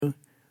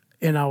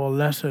in our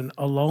lesson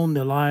along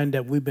the line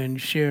that we've been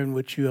sharing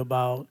with you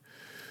about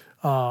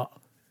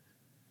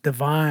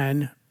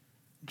divine,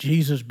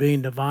 Jesus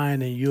being the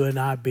vine and you and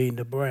I being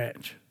the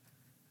branch.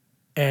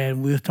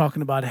 And we were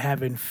talking about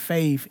having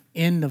faith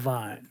in the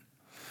vine.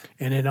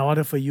 And in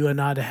order for you and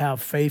I to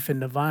have faith in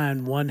the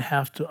vine, one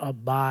has to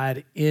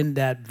abide in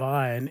that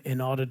vine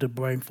in order to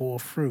bring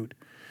forth fruit.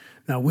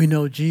 Now, we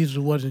know Jesus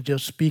wasn't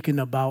just speaking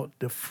about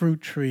the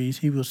fruit trees.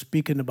 He was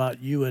speaking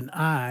about you and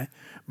I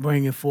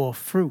bringing forth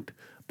fruit.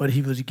 But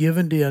he was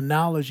given the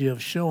analogy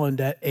of showing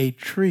that a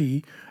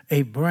tree,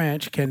 a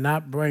branch,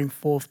 cannot bring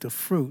forth the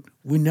fruit.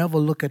 We never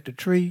look at the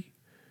tree.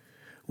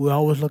 We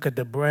always look at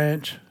the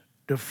branch,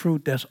 the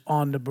fruit that's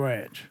on the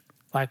branch.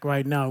 Like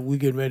right now, we're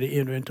getting ready to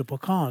enter into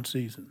pecan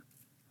season.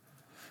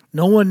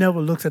 No one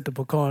ever looks at the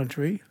pecan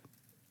tree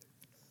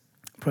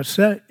per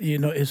se,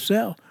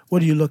 itself. What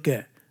do you look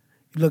at?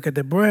 You look at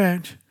the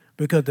branch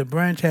because the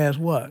branch has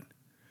what?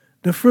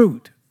 The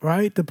fruit,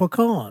 right? The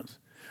pecans.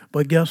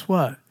 But guess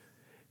what?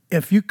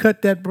 If you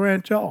cut that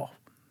branch off,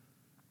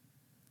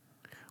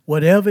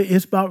 whatever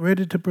it's about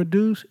ready to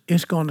produce,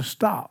 it's going to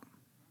stop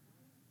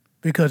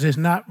because it's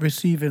not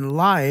receiving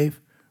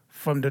life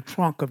from the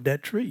trunk of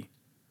that tree.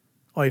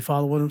 Are you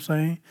follow what I'm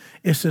saying?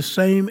 It's the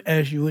same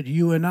as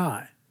you and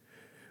I.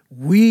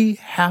 We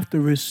have to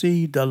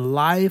receive the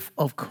life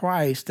of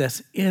Christ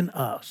that's in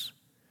us.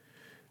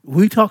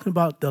 We're talking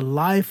about the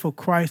life of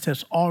Christ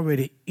that's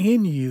already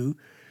in you.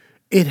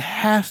 It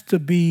has to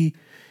be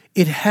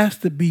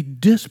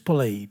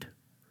displayed.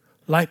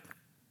 Like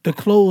the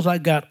clothes I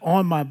got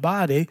on my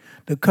body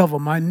to cover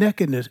my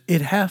nakedness.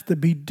 It has to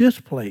be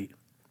displayed.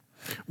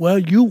 Well,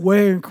 you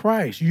wearing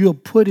Christ. You're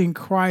putting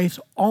Christ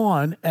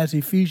on, as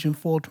Ephesians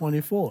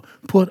 4:24.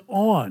 Put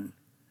on.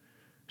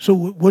 So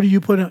what are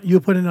you putting on? You're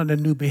putting on a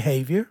new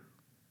behavior.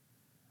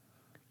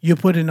 You're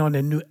putting on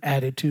a new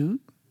attitude.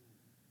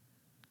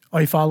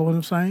 Are you following what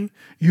I'm saying?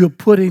 You're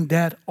putting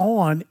that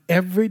on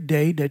every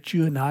day that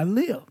you and I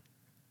live.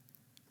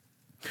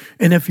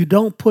 And if you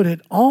don't put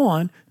it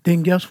on,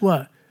 then guess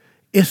what?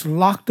 It's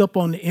locked up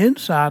on the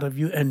inside of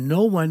you and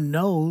no one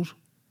knows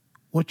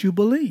what you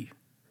believe.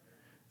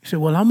 You say,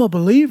 well, I'm a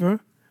believer,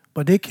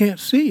 but they can't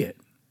see it.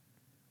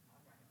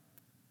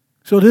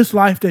 So this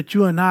life that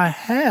you and I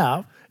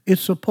have is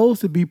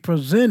supposed to be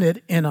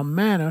presented in a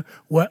manner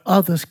where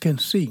others can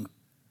see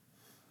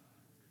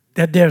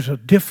that there's a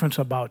difference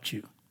about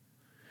you.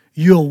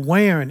 You're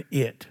wearing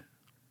it.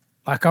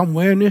 Like I'm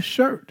wearing this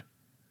shirt.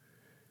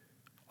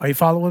 Are you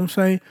following what I'm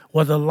saying?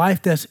 Well, the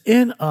life that's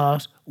in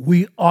us,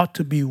 we ought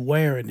to be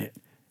wearing it.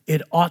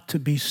 It ought to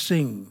be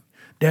seen.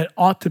 That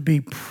ought to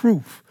be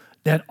proof.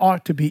 That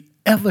ought to be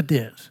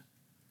evidence.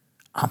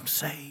 I'm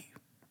saved.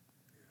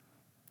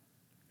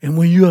 And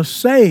when you're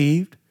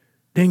saved,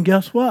 then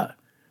guess what?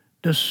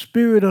 The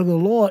Spirit of the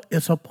Lord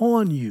is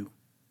upon you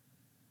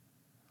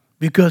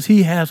because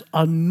he has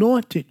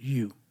anointed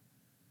you.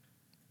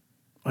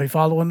 Are you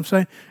following what I'm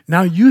saying?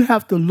 Now you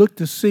have to look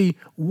to see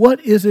what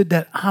is it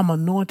that I'm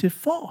anointed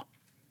for.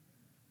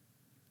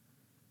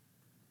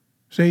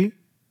 See?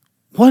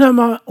 What am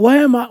I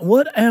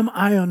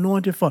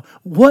anointed for?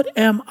 What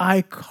am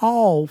I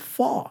called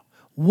for?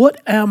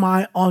 What am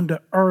I on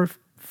the earth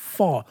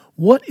for?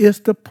 What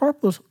is the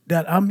purpose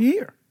that I'm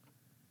here?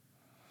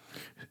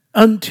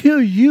 Until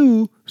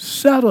you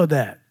settle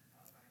that.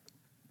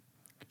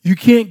 You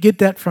can't get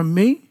that from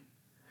me.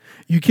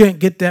 You can't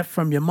get that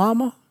from your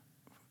mama.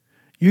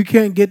 You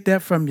can't get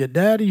that from your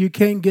daddy. You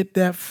can't get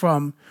that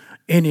from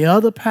any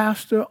other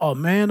pastor or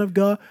man of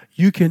God.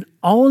 You can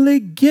only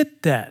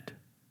get that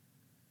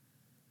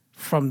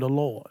from the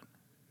Lord.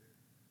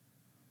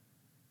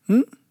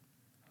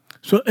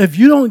 So if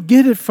you don't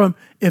get it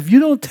if you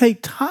don't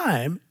take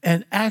time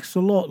and ask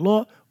the Lord,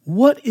 Lord,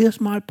 what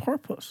is my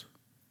purpose?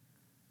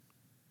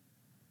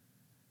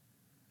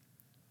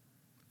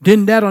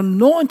 Then that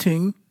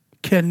anointing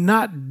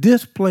cannot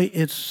display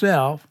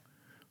itself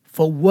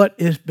for what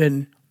it's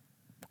been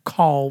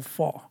called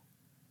for.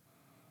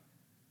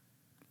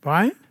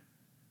 Right?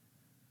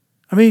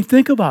 I mean,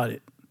 think about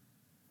it.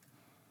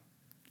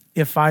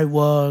 If I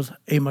was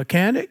a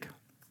mechanic,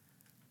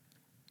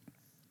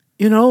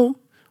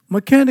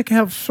 mechanic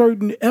have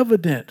certain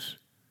evidence.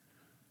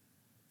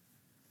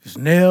 His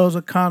nails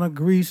are kind of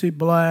greasy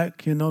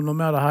black, no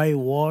matter how you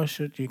wash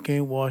it, you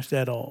can't wash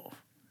that off.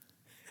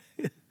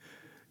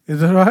 Is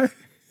that right?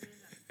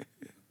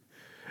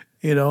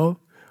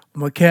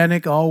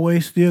 Mechanic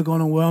always still going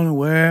to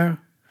wear,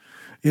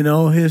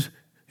 his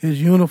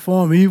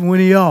uniform even when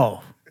he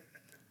off.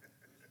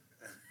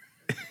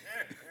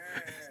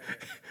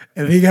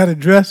 If he got to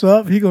dress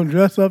up, he going to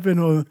dress up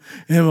in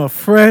a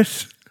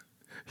fresh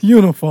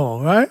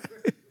uniform, right?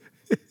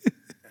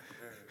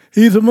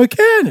 He's a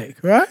mechanic,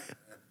 right?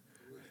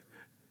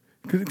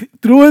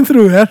 Through and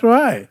through, that's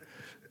right.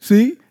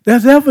 See,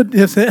 that's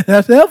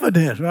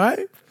evidence,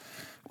 right?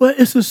 Well,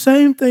 it's the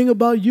same thing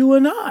about you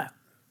and I.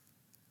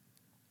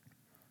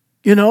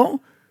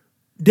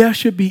 There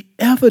should be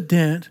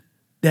evidence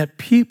that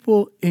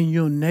people in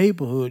your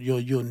neighborhood,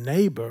 your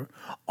neighbor,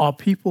 or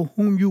people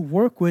whom you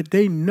work with,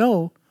 they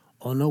know,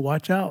 oh no,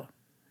 watch out.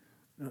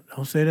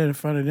 Don't say that in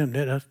front of them.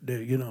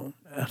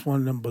 That's one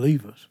of them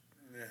believers.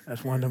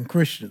 That's one of them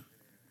Christians.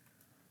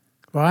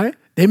 Right?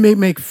 They may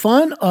make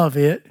fun of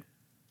it,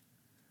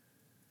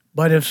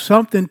 but if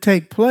something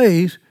take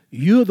place,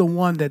 you're the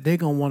one that they're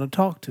going to want to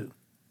talk to.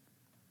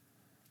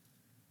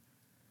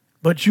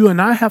 But you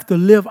and I have to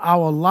live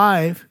our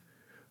life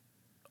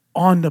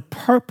on the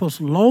purpose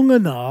long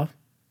enough,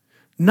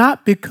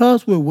 not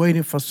because we're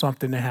waiting for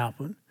something to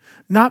happen,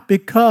 not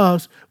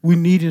because we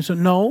need it.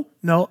 No,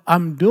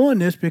 I'm doing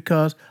this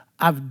because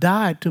I've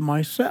died to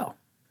myself.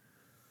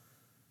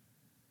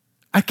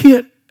 I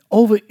can't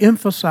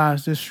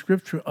overemphasize this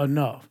scripture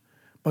enough,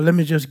 but let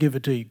me just give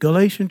it to you.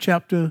 Galatians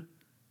chapter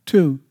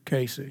 2,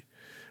 Casey,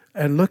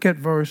 and look at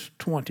verse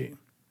 20.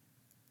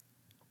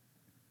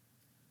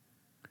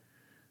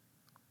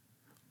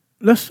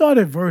 Let's start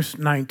at verse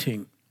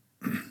 19.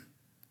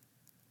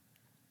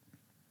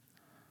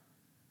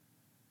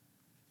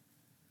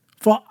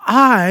 For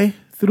I,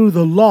 through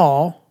the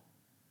law,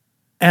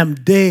 am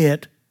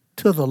dead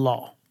to the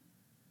law.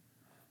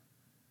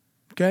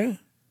 Okay?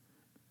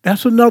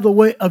 That's another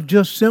way of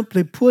just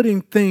simply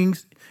putting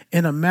things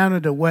in a manner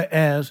that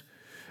whereas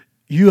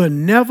you are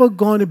never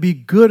going to be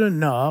good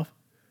enough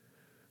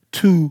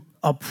to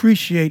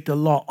appreciate the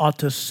law or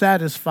to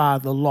satisfy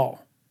the law.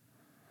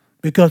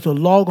 Because the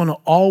law going to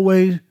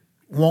always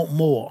want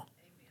more.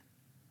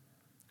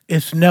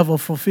 It's never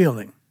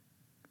fulfilling.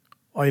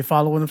 Are you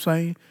following what I'm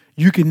saying?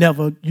 You can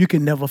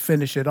never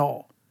finish it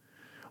all.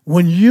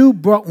 When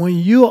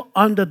you're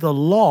under the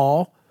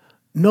law,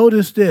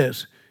 notice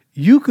this.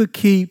 You could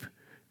keep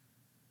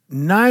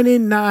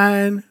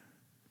 99%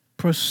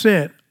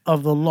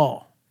 of the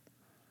law,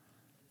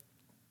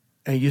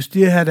 and you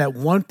still have that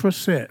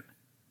 1%.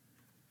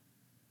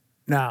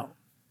 Now,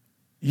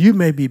 you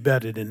may be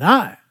better than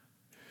I.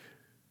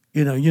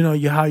 You know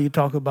how you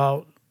talk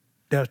about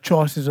their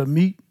choices of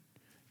meat.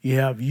 You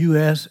have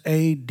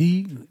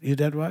USAD, is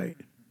that right?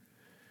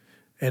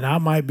 And I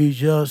might be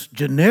just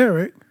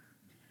generic,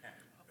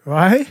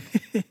 right?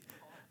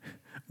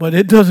 But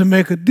it doesn't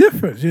make a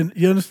difference.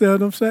 You understand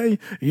what I'm saying?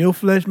 Your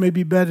flesh may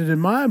be better than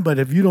mine, but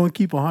if you don't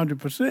keep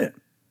 100%,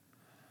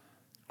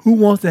 who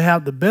wants to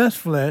have the best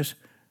flesh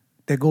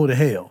that go to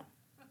hell?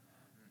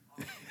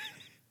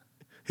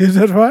 Is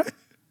that right?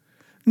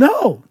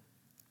 No.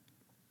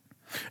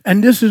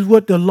 And this is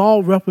what the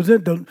law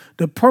represents.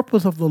 The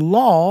purpose of the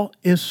law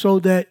is so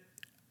that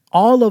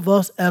all of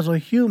us as a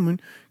human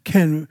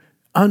can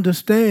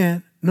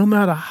understand no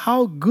matter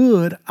how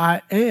good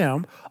I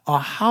am or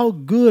how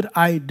good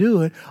I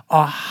do it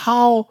or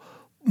how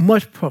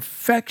much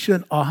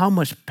perfection or how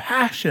much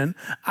passion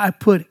I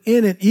put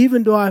in it,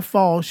 even though I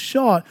fall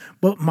short,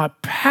 but my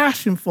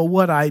passion for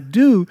what I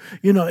do,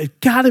 it's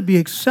got to be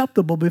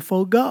acceptable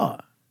before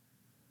God.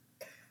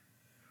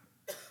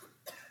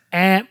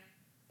 And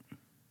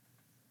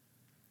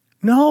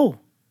no,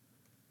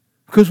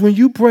 because when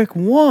you break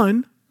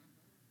one,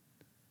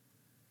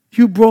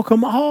 you broke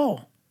them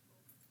all.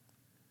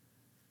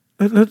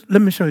 Let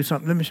me show you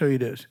something. Let me show you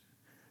this.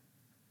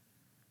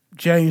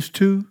 James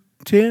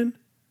 2:10.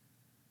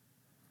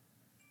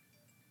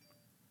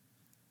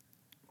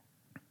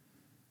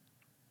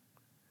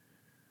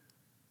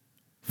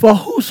 For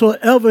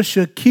whosoever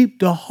should keep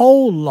the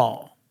whole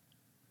law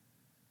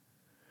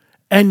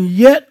and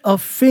yet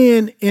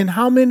offend in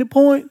how many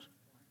points?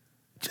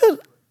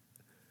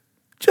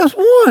 Just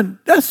one.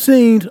 That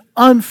seems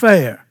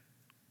unfair.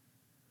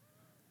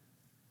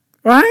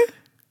 Right?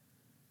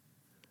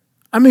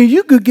 I mean,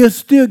 you could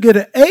still get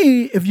an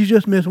A if you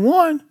just miss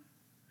one.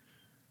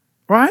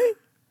 Right?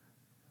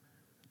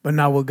 But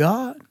not with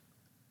God.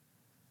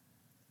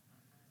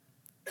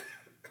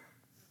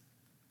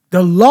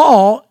 The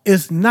law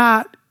is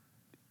not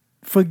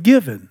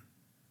forgiven.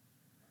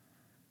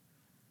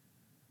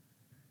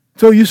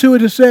 So you see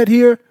what it said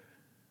here?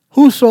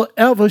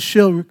 Whosoever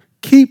shall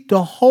keep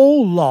the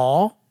whole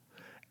law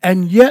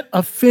and yet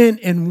offend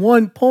in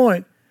one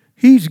point,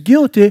 he's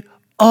guilty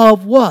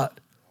of what?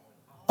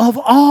 Of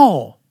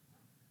all.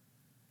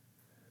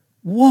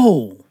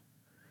 Whoa.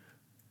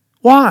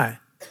 Why?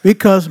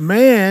 Because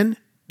man,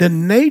 the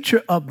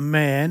nature of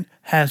man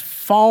has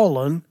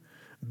fallen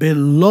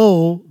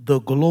below the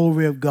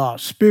glory of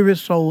God, spirit,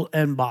 soul,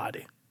 and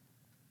body.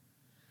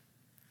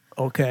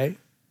 Okay?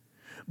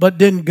 But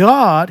then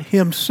God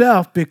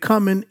himself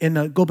becoming,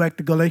 go back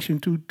to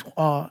Galatians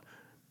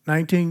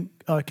 2:19,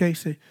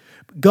 Casey.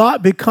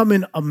 God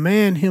becoming a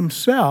man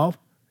himself,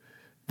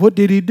 what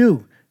did he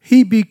do?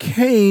 He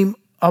became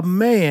a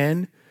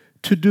man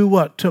to do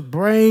what? To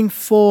bring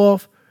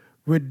forth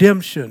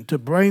redemption, to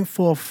bring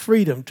forth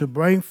freedom, to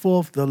bring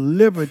forth the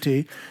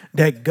liberty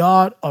that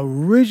God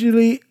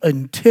originally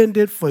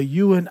intended for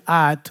you and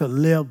I to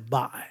live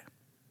by.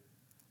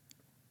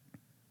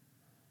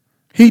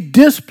 He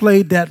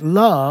displayed that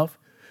love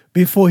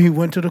before he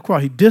went to the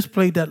cross. He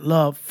displayed that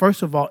love,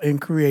 first of all, in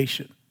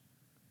creation.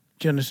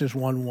 Genesis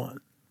 1:1,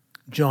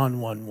 John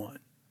 1:1.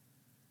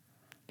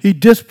 He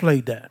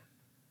displayed that.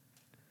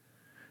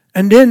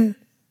 And then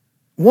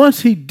once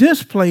he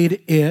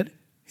displayed it,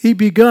 he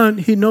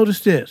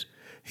noticed this.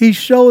 He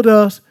showed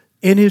us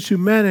in his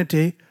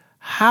humanity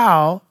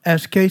how,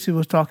 as Casey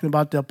was talking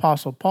about the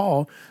Apostle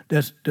Paul,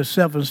 that's the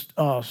seven sons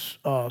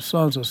of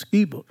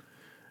Sceva,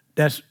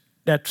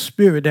 that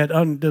spirit,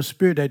 the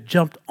spirit that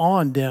jumped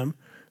on them,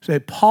 say,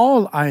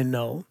 Paul I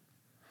know,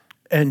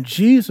 and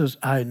Jesus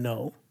I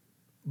know,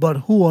 but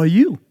who are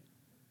you?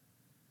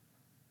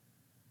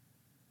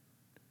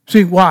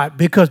 See, why?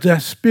 Because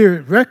that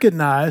spirit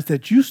recognized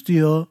that you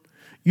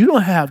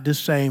don't have the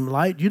same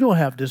light. You don't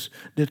have this.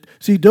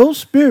 See,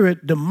 those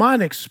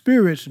demonic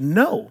spirits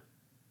know.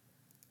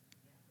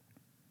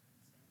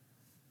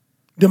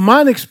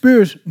 Demonic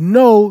spirits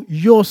know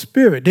your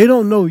spirit. They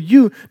don't know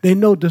you. They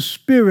know the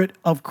spirit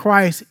of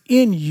Christ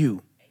in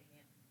you.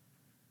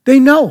 They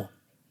know.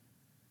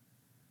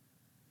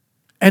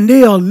 And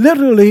they are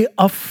literally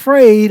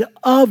afraid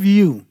of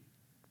you.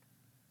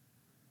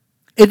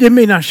 They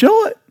may not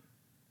show it.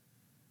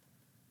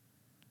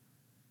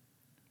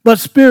 But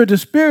spirit to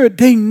spirit,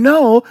 they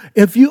know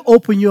if you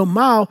open your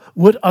mouth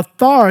with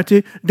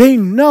authority, they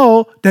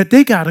know that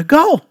they got to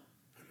go.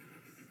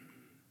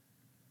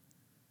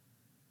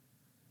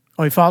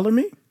 Are you following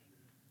me?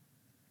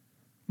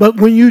 But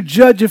when you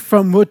judge it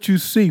from what you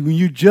see, when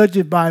you judge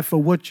it for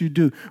what you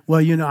do, well,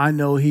 I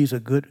know he's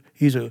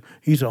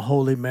a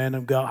holy man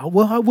of God.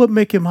 Well, what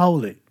make him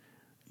holy?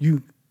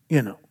 You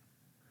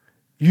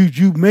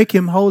make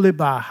him holy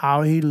by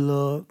how he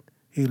looked.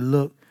 He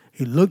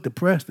looked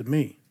depressed to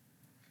me.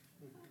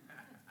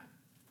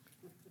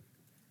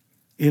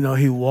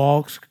 He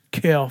walks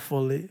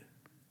carefully.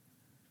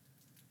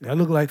 That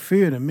look like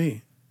fear to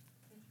me.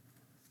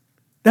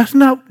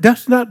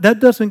 That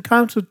doesn't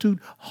constitute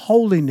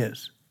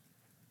holiness.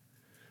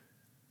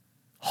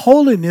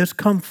 Holiness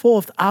comes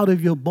forth out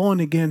of your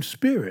born again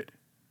spirit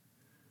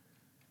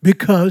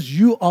because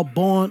you are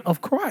born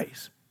of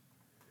Christ.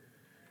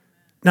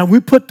 Now we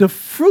put the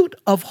fruit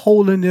of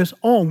holiness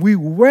on. We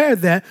wear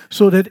that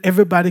so that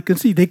everybody can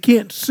see. They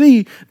can't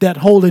see that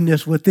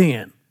holiness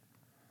within.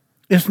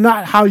 It's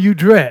not how you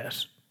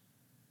dress.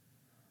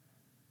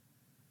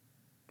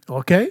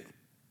 Okay?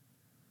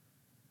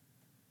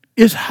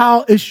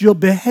 It's your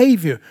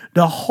behavior,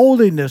 the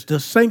holiness,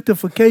 the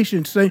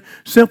sanctification,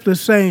 simply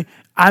saying,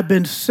 I've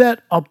been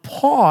set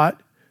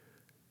apart,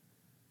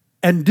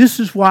 and this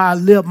is why I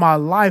live my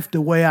life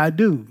the way I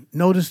do.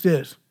 Notice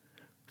this.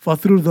 For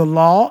through the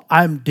law,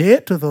 I'm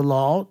dead to the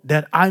law,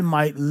 that I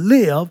might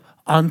live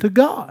unto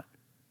God.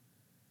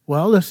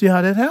 Well, let's see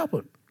how that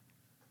happened.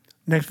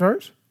 Next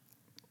verse.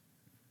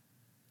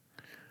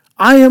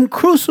 I am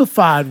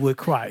crucified with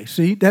Christ.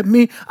 See, that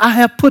means I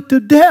have put to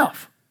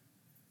death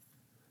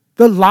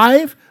the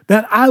life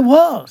that I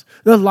was,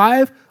 the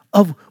life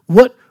of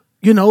what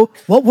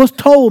was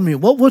told me,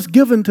 what was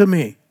given to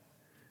me.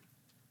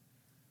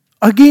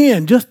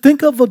 Again, just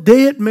think of a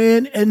dead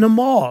man in the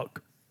morgue.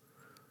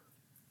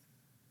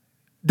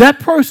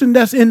 That person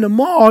that's in the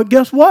morgue,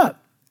 guess what?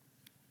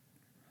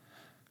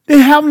 They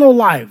have no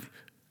life.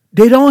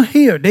 They don't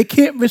hear. They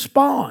can't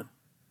respond.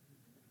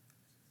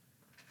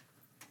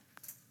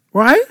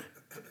 Right?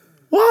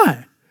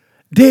 Why?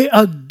 They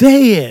are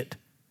dead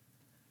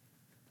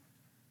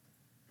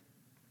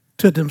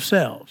to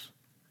themselves.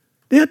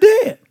 They're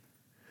dead.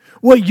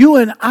 Well, you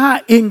and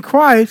I in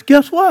Christ,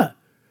 guess what?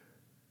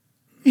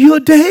 You're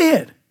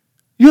dead.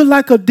 You're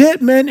like a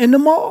dead man in the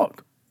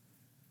morgue.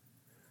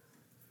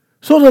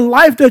 So the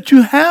life that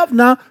you have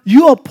now,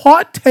 you are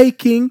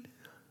partaking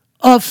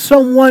of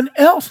someone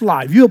else's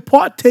life. You're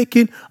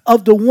partaking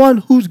of the one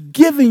who's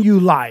giving you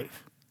life.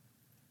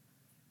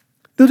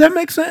 Does that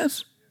make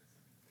sense?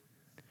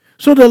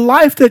 So the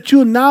life that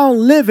you're now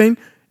living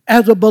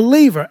as a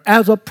believer,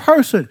 as a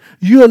person,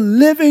 you're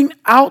living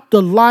out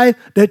the life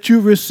that you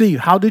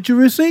received. How did you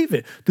receive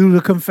it? Through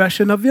the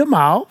confession of your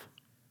mouth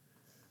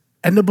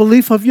and the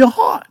belief of your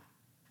heart.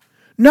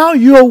 Now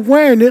you're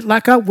wearing it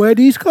like I wear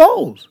these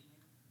clothes.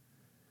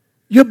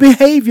 Your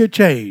behavior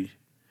changed.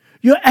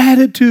 Your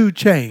attitude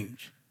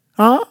changed.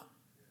 Huh?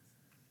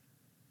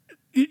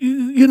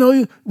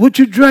 What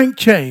you drank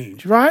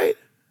changed, right?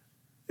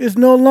 It's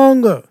no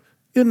longer,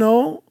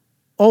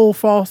 Old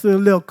Foster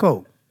and Lil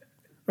Coke.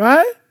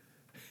 Right?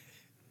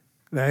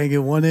 I ain't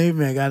get one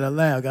amen. Got to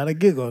laugh. Got to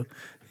giggle.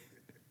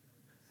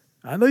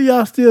 I know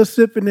y'all still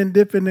sipping and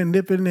dipping and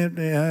dipping.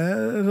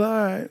 It's all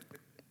right.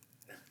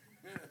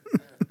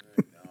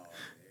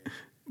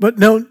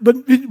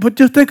 But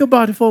just think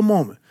about it for a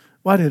moment.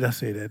 Why did I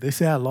say that? They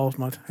say I lost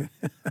my time.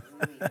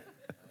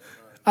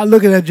 I'm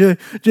looking at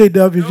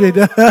JW.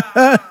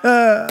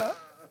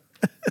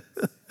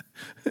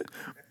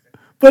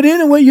 But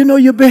anyway,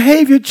 your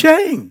behavior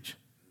changed.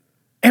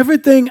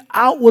 Everything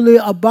outwardly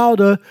about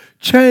us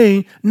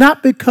changed,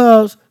 not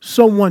because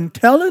someone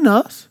telling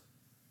us,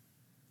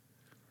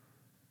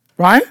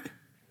 right?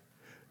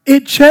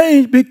 It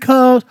changed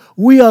because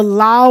we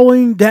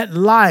allowing that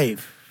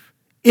life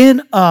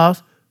in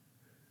us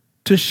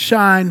to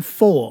shine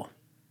forth.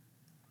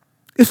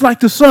 It's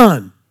like the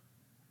sun,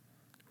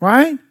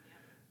 right?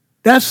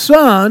 That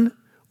sun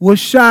will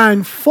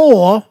shine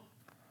forth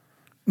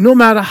no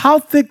matter how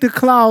thick the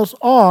clouds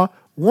are.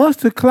 Once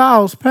the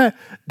clouds pass,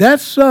 that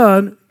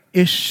sun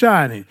is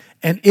shining.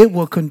 and it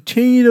will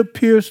continue to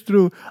pierce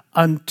through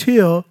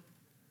until,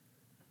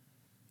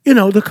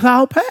 the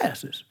cloud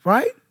passes,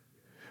 right?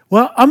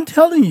 Well, I'm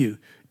telling you,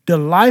 the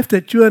life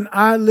that you and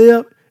I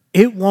live,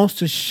 it wants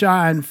to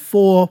shine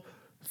forth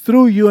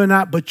through you and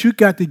I, but you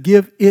got to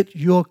give it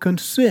your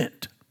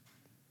consent.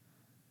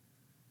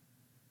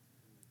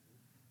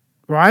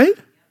 Right?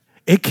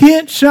 It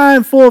can't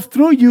shine forth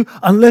through you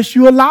unless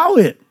you allow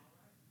it.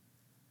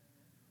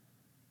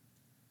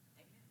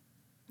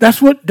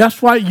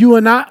 That's why you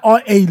and I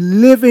are a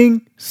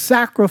living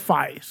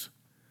sacrifice.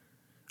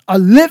 A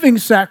living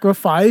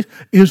sacrifice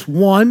is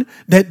one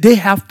that they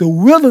have to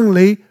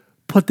willingly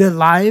put their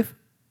life,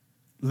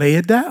 lay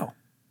it down.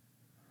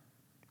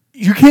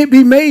 You can't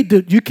be made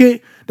to, you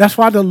can't, that's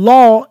why the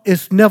law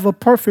is never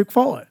perfect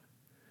for it.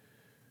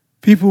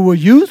 People will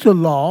use the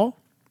law.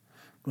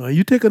 Well,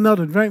 you take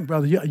another drink,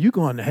 brother, you're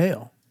going to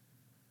hell.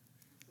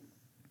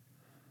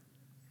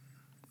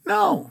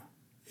 No,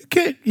 you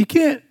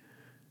can't,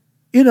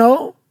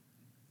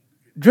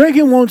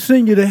 drinking won't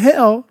send you to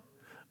hell,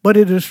 but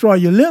it'll destroy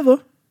your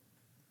liver.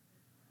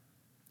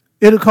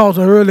 It'll cause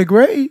an early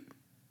grave,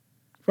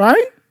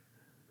 right?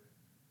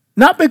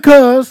 Not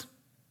because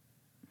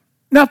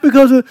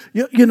of,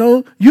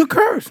 you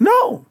curse.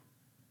 No.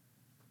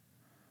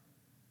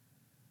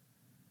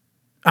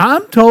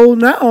 I'm told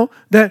now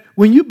that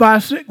when you buy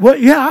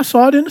I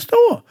saw it in the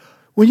store.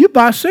 When you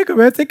buy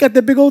cigarettes, they got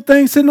that big old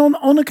thing sitting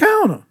on the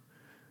counter.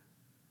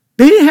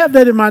 They didn't have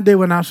that in my day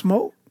when I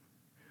smoked.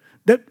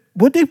 That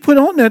what they put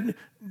on that,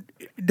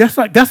 that's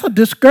a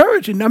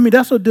discouraging. I mean,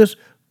 what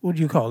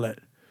do you call that?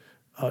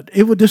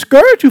 It would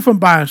discourage you from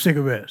buying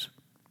cigarettes.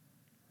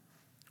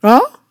 Huh?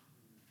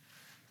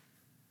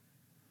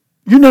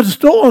 The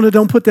store owner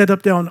don't put that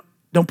up there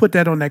don't put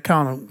that on that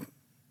counter.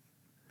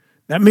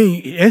 That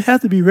means it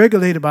has to be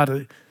regulated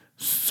by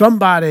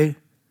somebody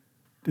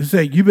to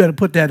say, you better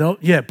put that up.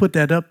 Yeah, put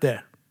that up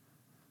there.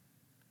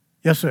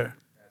 Yes, sir. Remember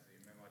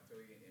I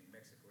told you in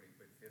Mexico they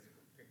put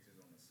physical pictures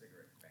on the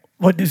cigarette pack.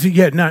 What does he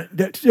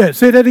get?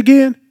 Say that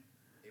again.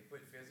 They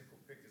put physical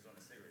pictures on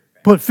the cigarette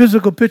pack. Put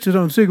physical pictures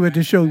on the cigarette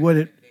to show what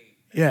it,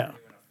 yeah. When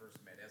I first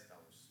met Esther, I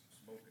was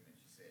smoking, and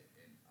she said,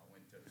 and I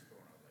went to the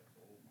store, and I was like,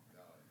 oh my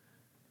God.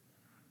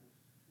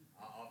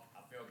 I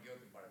felt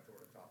guilty, but I tore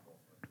the top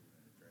off.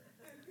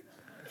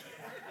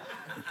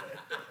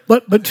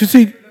 But you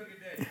see,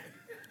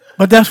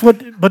 but that's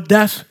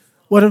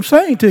what I'm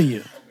saying to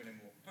you.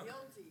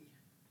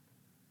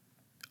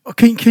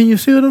 Can you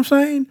see what I'm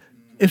saying?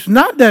 It's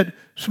not that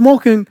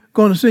smoking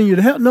going to send you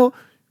to hell. No,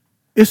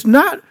 it's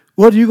not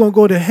whether you're going to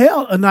go to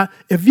hell or not.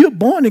 If you're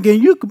born again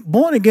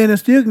and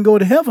still can go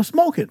to hell for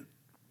smoking.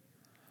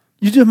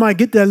 You just might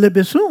get there a little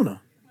bit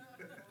sooner.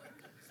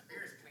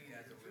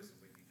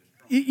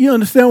 You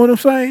understand what I'm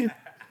saying?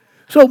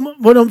 So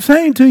what I'm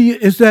saying to you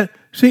is that,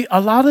 see,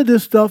 a lot of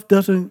this stuff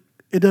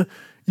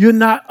you're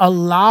not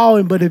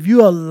allowing, but if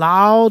you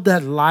allow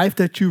that life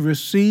that you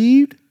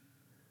received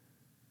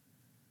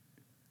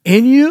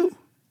in you,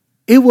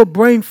 it will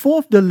bring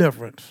forth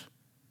deliverance.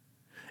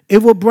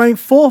 It will bring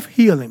forth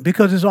healing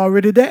because it's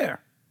already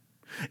there.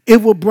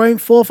 It will bring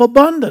forth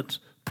abundance,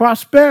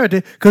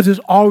 prosperity, because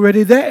it's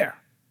already there.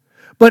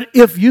 But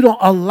if you don't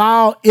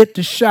allow it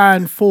to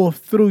shine forth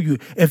through you,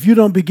 if you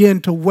don't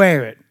begin to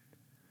wear it,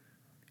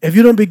 if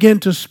you don't begin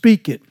to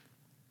speak it,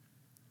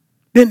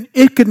 then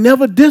it could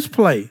never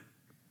display.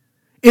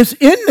 It's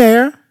in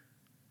there,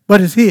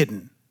 but it's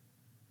hidden.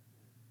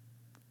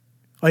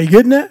 Are you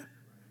getting that?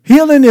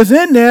 Healing is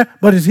in there,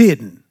 but it's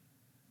hidden.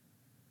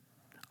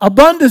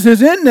 Abundance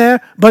is in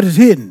there, but it's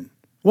hidden.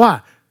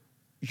 Why?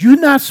 You're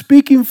not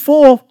speaking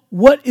forth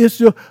what is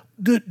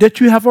that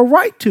you have a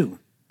right to.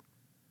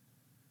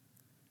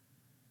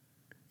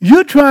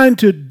 You're trying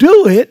to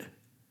do it,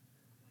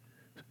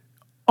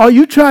 or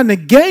you're trying to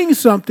gain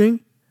something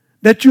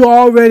that you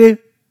already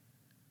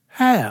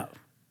have.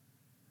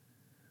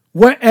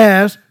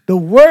 Whereas the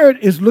word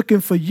is looking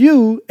for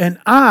you and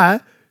I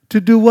to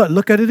do what?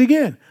 Look at it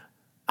again.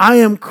 I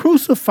am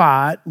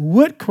crucified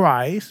with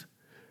Christ,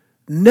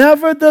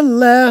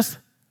 nevertheless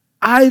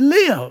I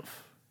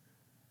live.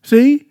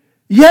 See?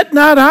 Yet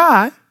not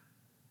I,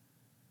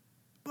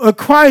 but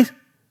Christ,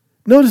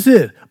 notice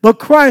this, but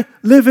Christ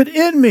liveth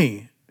in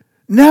me.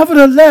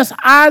 Nevertheless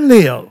I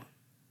live.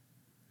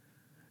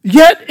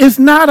 Yet it's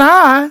not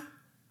I,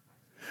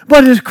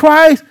 but it's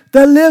Christ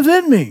that lives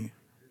in me.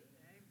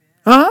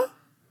 Huh?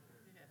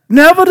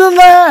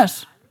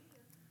 Nevertheless,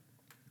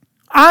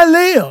 I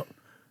live.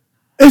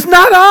 It's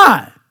not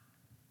I,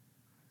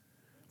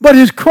 but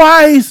it's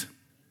Christ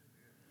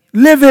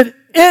living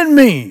in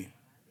me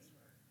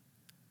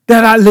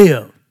that I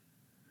live,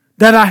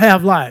 that I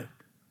have life.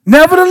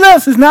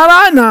 Nevertheless, it's not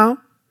I now.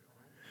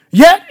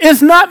 Yet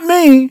it's not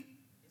me.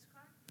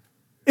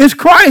 It's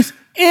Christ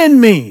in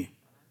me.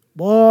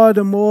 Boy,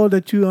 the more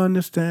that you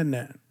understand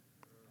that,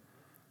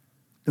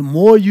 the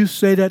more you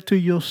say that to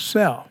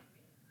yourself,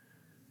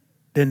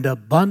 then the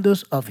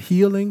abundance of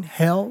healing,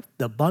 health,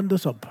 the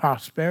abundance of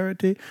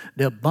prosperity,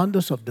 the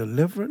abundance of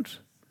deliverance,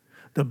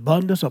 the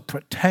abundance of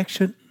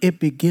protection, it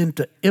begins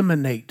to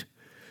emanate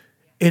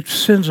it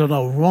sends an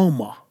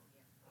aroma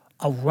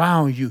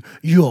around you.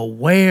 You are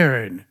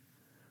wearing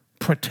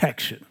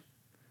protection.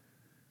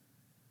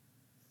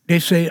 They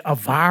say a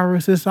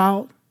virus is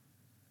out.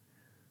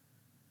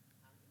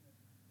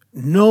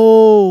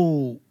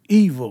 No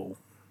evil.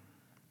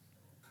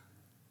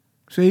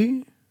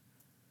 See?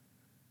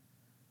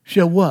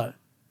 Shall what?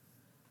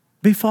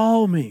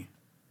 Befall me.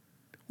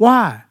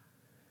 Why?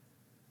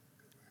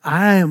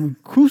 I am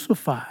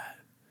crucified.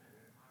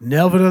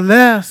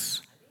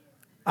 Nevertheless,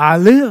 I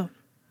live.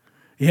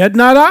 Yet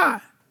not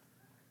I,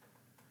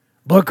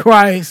 but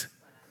Christ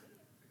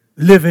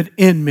liveth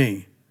in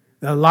me.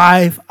 The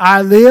life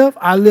I live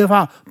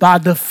how? By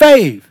the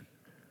faith.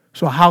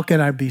 So how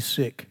can I be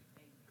sick?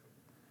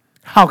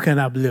 How can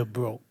I live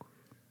broke?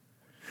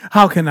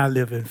 How can I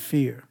live in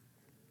fear?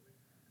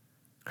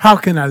 How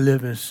can I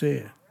live in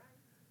sin?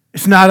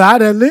 It's not I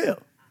that live,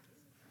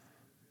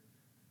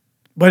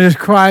 but it's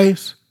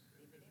Christ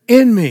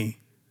in me.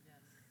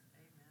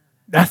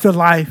 That's the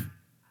life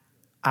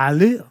I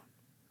live.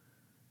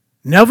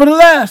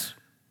 Nevertheless,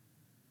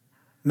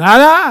 not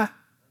I.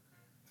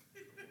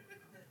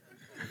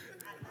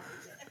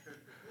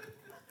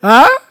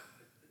 Huh?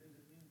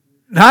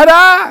 Not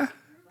I.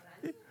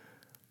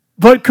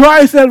 But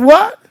Christ said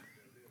what?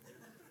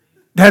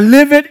 That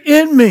liveth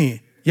in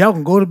me. Y'all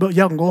can go to bed,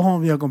 y'all can go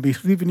home, y'all gonna be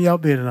sleeping in y'all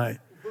bed tonight.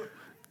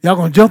 Y'all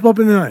gonna jump up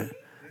in the night.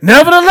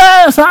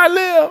 Nevertheless, I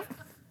live.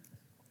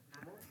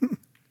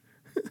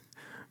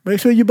 Make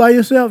sure you by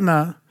yourself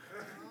now.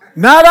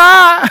 Not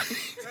I.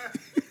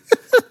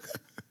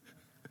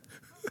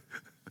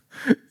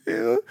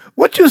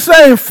 What you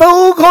saying,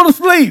 fool? Go to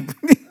sleep.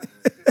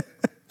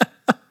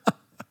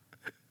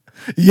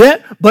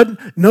 Yet,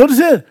 but notice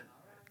it.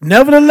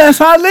 Nevertheless,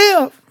 I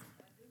live.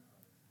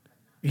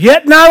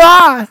 Yet not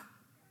I,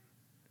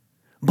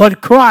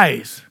 but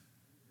Christ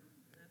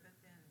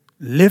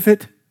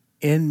liveth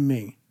in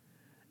me.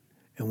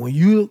 And when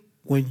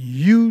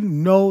you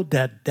know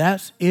that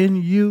that's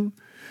in you,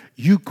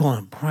 you're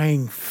going to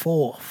bring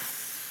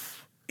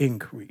forth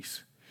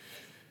increase.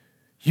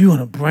 You're going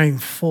to bring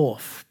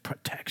forth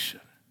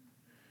protection.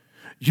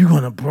 You're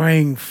going to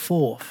bring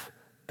forth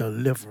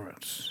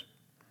deliverance.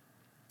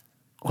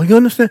 Oh, you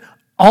understand?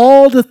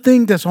 All the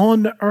things that's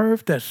on the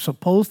earth that's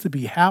supposed to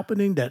be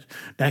happening, that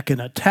can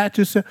attach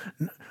itself,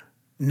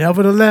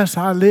 nevertheless,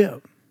 I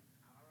live.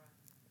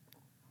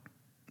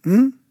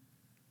 Oh,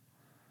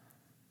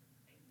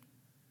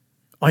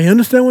 you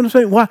understand what I'm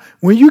saying? Why?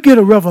 When you get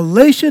a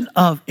revelation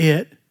of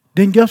it,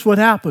 then guess what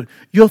happens?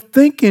 Your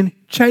thinking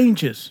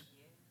changes.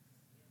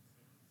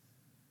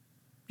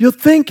 Your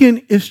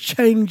thinking is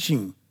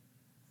changing.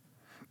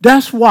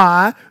 That's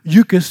why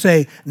you can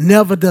say,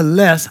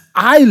 nevertheless,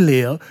 I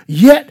live,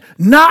 yet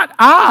not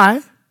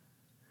I,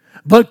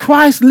 but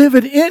Christ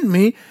liveth in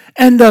me,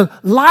 and the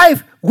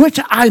life which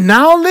I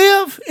now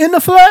live in the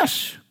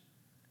flesh,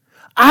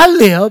 I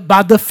live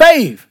by the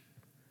faith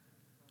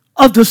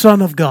of the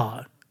Son of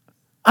God.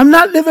 I'm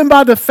not living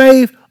by the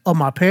faith of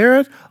my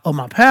parents, of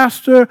my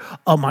pastor,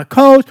 of my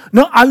coach.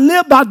 No, I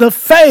live by the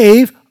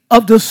faith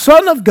of the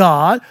Son of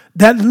God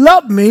that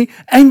loved me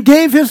and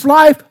gave his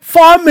life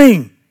for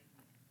me.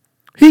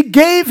 He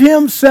gave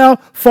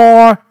himself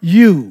for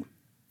you.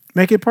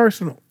 Make it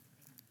personal.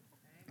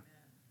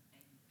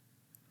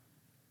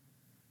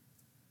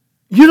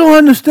 You don't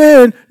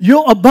understand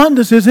your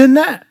abundance is in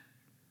that.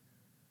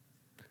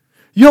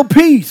 Your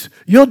peace,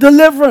 your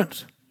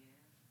deliverance.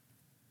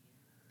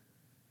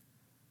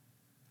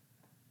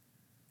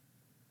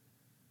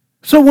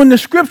 So when the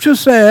scripture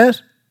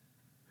says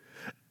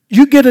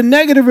you get a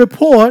negative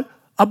report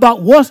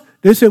about what's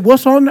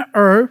on the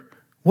earth,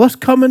 what's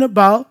coming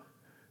about,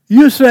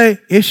 you say,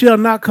 it shall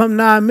not come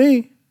nigh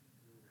me.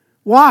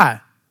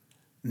 Why?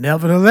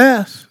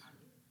 Nevertheless,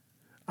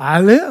 I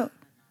live.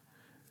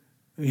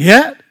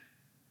 Yet,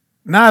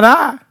 not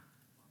I,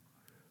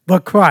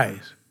 but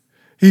Christ.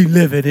 He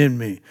liveth in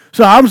me.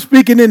 So I'm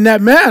speaking in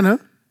that manner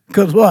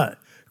because what?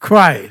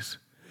 Christ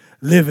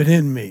liveth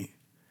in me.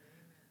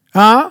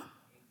 Huh?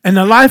 And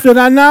the life that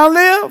I now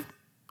live,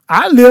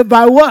 I live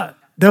by what?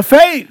 The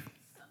faith.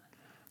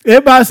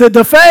 Everybody said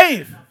the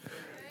faith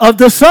of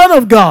the Son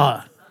of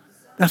God.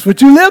 That's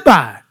what you live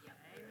by.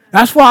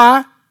 That's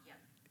why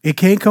it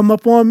can't come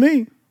up on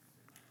me.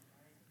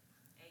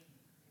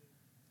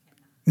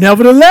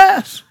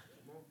 Nevertheless,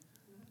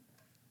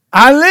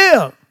 I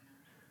live.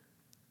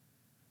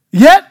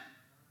 Yet,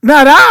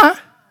 not I,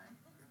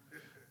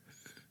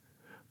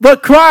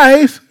 but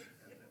Christ,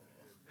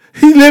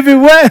 he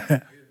living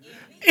where?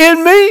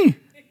 In me.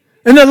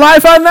 In the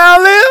life I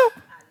now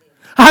live,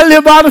 I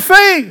live by the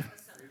faith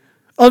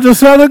of the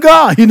Son of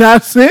God. He's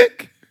not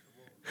sick.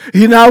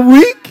 He's not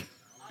weak.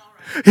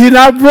 He's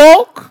not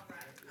broke.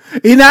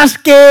 He's not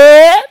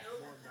scared.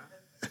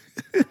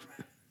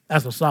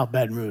 That's a South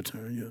Baton Rouge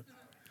term. You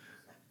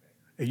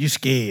know. You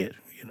scared,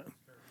 you know.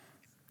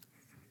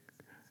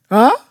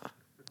 Huh?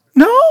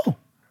 No.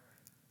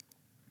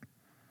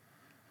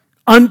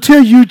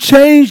 until you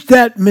change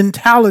that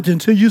mentality,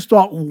 until you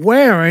start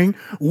wearing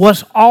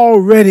what's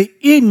already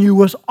in you,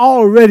 what's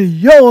already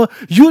yours,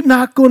 you're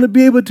not going to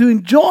be able to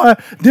enjoy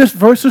this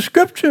verse of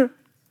Scripture.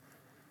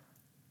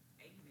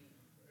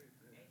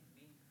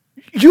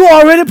 You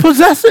already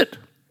possess it.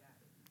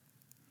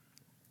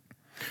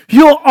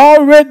 You're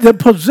already, the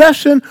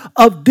possession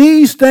of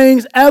these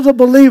things as a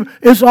believer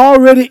is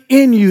already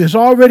in you. It's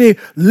already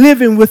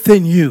living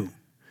within you.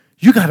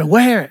 You got to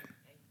wear it.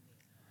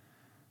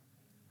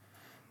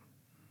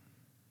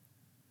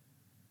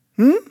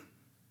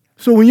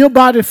 So when your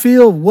body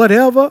feels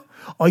whatever,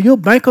 or your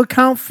bank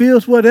account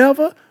feels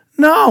whatever,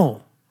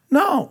 no.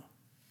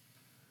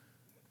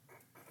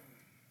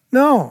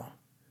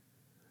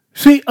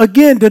 See,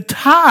 again, the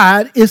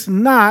tithe is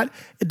not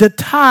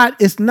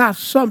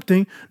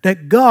something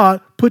that God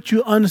put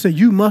you under, say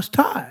you must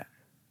tithe.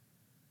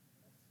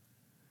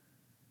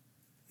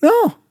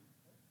 No.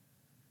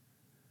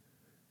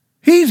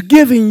 He's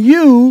giving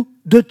you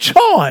the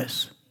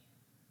choice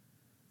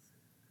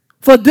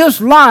for this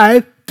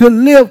life to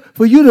live,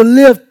 for you to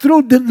live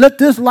through, let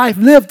this life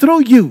live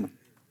through you.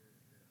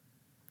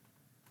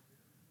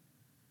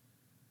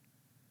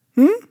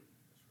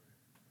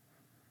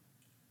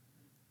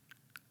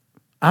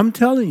 I'm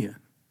telling you,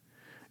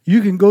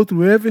 you can go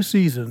through every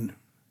season,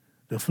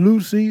 the flu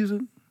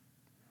season,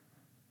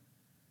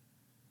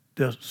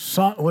 the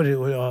sinuses,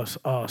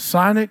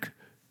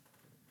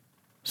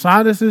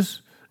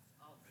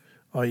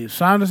 or your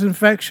sinus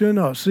infection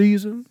or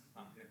season,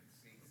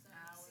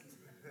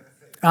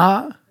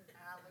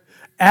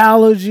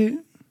 allergy.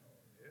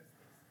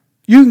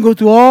 You can go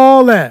through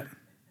all that.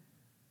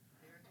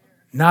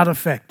 Not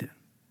affected.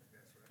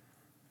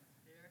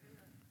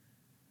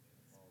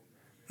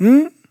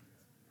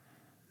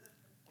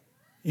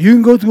 You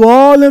can go through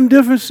all them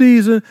different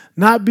seasons,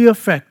 not be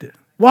affected.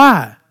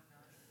 Why?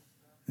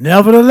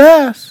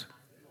 Nevertheless,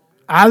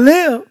 I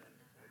live.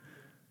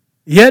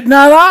 Yet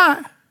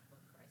not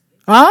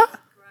I.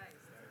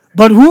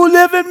 But who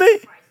live in me?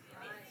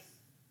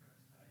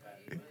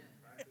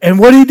 And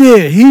what he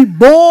did, he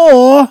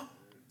bore.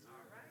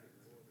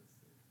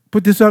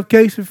 Put this up,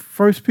 Casey,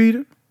 1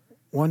 Peter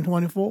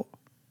 1:24.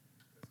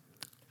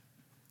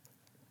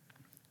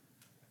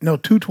 No,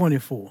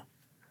 2:24.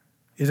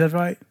 Is that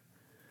right?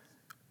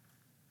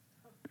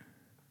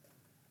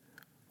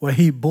 Where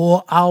he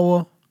bore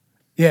our,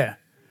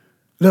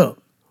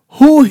 look,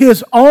 who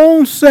his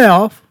own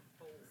self,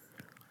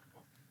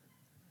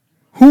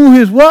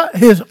 his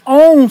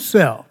own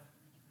self,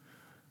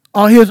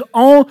 or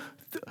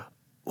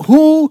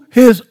who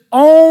his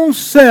own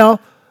self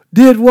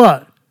did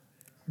what?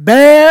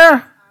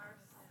 Bear,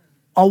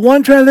 or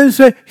one translation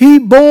says, he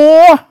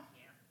bore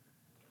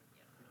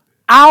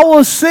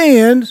our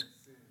sins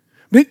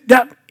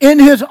in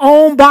his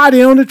own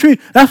body on the tree.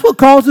 That's what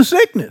caused the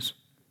sickness.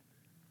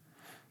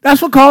 That's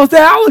what caused the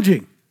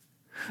allergy.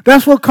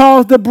 That's what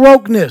caused the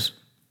brokenness.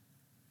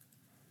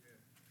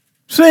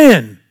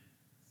 Sin.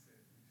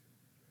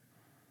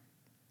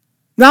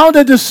 Now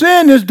that the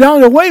sin is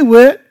done away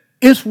with,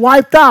 it's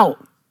wiped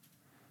out.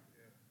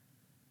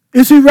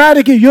 It's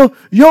eradicated.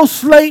 Your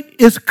slate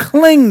is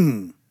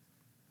clean.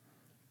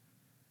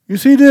 You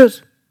see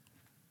this?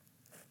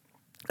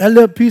 That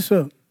little piece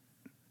of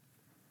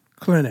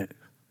clinic.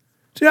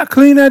 See how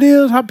clean that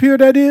is? How pure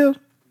that is?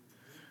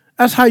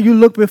 That's how you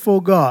look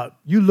before God.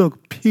 You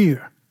look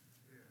pure,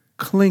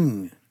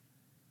 clean.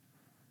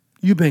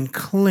 You've been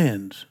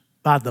cleansed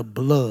by the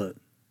blood.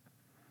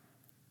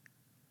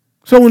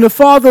 So when the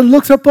Father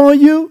looks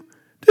upon you,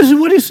 this is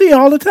what he sees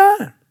all the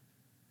time.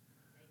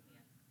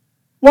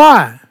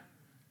 Why?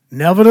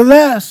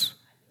 Nevertheless,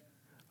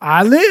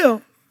 I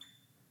live.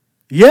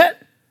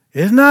 Yet,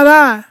 it's not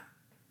I,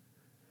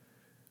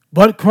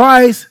 but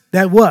Christ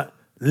that what?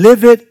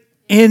 Liveth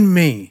in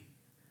me.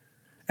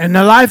 And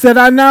the life that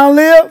I now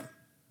live,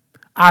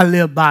 I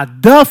live by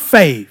the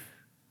faith.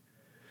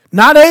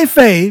 Not a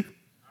faith,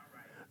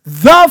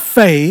 the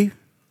faith,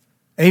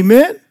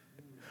 amen,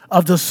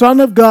 of the Son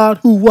of God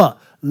who what?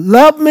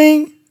 Loved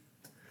me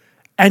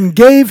and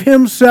gave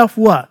himself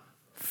what?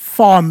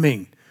 For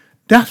me.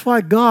 That's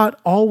why God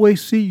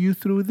always sees you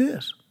through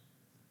this.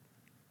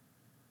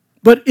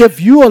 But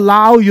if you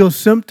allow your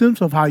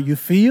symptoms of how you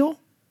feel,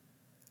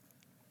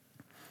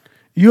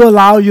 you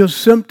allow your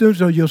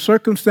symptoms or your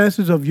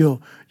circumstances of your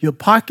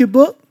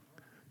pocketbook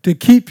to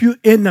keep you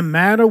in the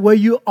manner where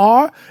you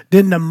are,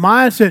 then the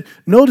mindset,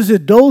 notice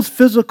that those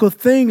physical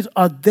things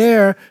are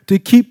there to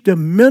keep the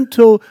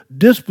mental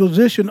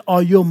disposition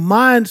or your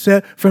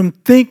mindset from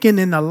thinking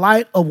in the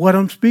light of what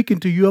I'm speaking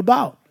to you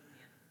about.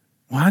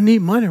 Well, I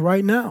need money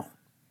right now.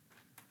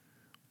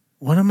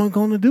 What am I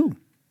going to do?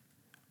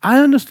 I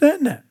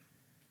understand that.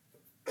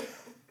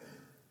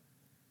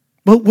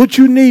 But what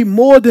you need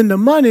more than the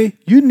money,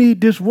 you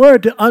need this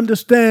word to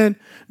understand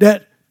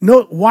that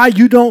you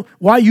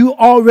are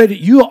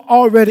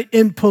already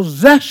in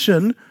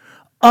possession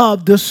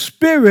of the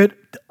spirit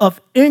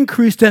of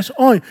increase that's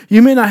on you.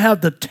 You may not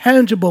have the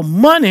tangible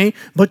money,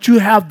 but you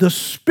have the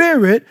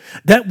spirit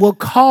that will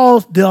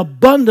cause the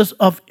abundance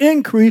of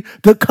increase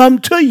to come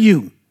to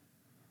you.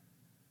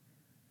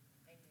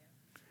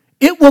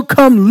 it will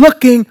come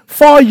looking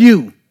for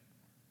you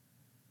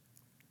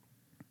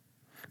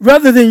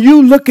rather than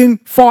you looking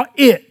for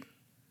it.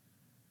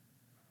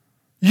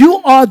 You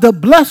are the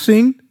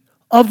blessing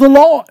of the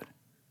Lord.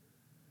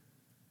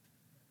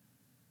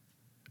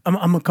 I'm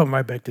going to come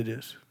right back to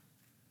this.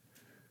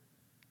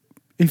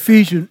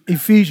 Ephesians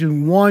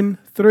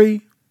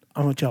 1:3.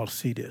 I want y'all to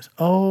see this.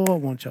 Oh, I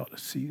want y'all to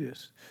see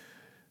this.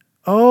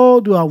 Oh,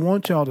 do I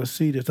want y'all to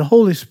see this? The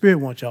Holy Spirit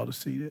wants y'all to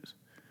see this.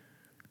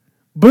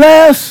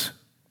 Bless.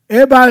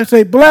 Everybody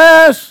say,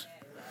 bless.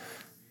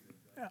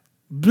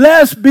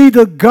 Blessed be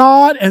the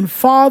God and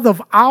Father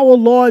of our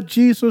Lord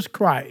Jesus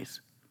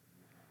Christ,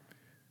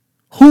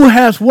 who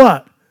has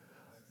what?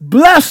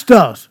 Blessed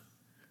us.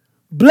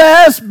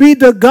 Blessed be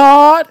the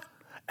God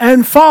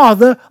and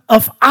Father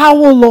of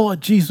our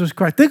Lord Jesus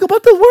Christ. Think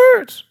about the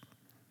words.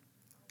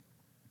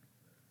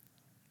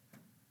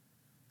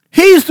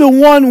 He's the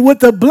one with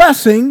the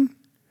blessing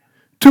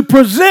to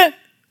present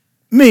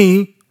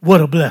me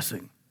with a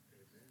blessing.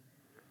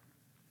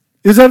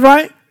 Is that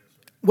right?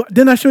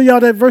 Didn't I show y'all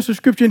that verse of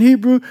scripture in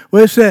Hebrew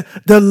where it said,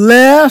 the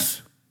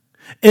less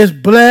is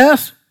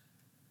blessed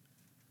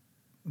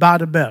by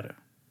the better,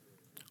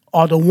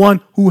 or the one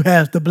who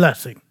has the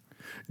blessing.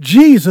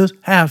 Jesus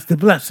has the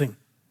blessing.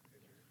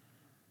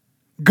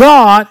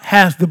 God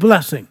has the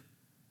blessing.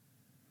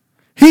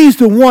 He's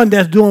the one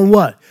that's doing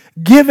what?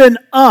 Giving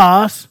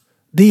us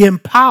the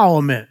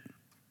empowerment.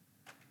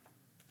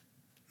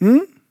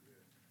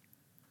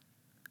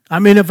 I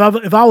mean, if I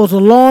was a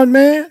lawn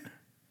man,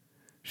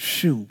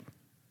 shoot,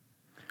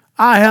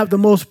 I have the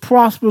most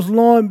prosperous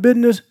lawn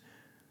business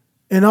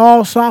in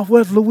all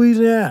Southwest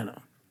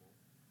Louisiana.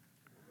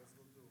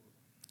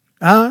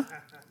 Huh?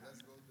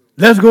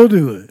 Let's go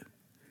do it.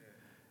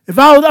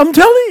 I'm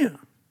telling you,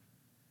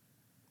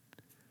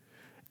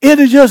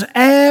 it'll just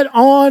add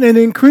on and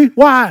increase.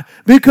 Why?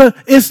 Because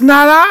it's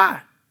not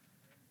I.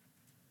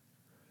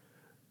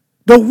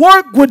 The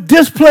work would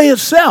display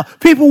itself.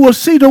 People will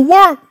see the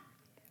work.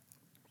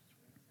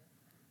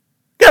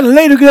 Got a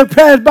lady that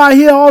pass by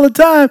here all the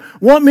time,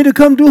 want me to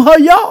come do her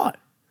yard.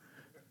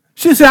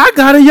 She said, I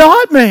got a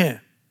yard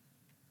man.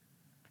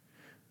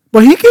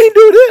 But he can't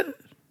do this.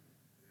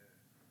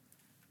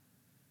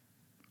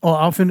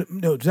 Oh,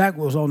 Zach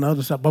was on the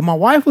other side. But my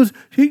wife was,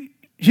 she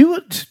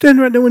was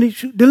standing right there when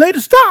the lady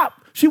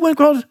stopped. She went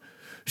across.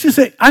 She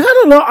said, I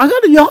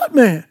got a yard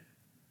man.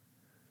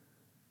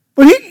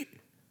 But he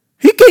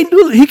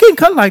can't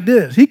cut like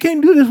this. He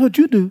can't do this what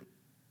you do.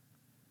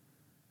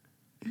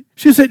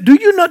 She said, do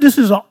you know this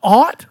is an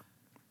art?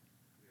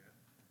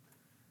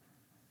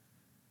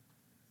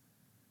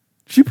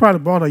 She probably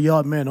brought a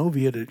yard man over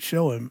here to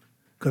show him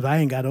because I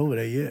ain't got over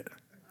there yet.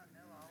 I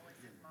know, I always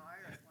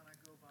admire it when I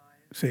go by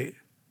it. See,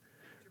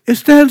 it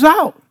stands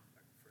out.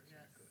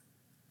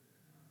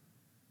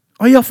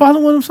 Are y'all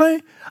following what I'm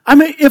saying? I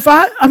mean, if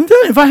I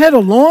had a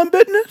lawn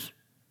business,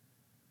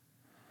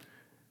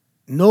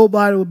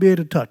 nobody would be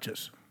able to touch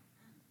us.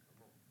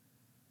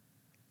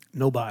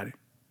 Nobody.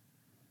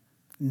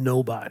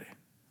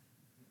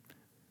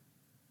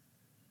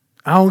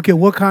 I don't care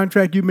what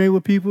contract you made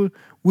with people,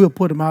 we'll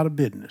put them out of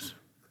business.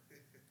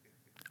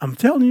 I'm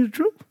telling you the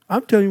truth.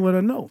 I'm telling you what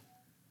I know.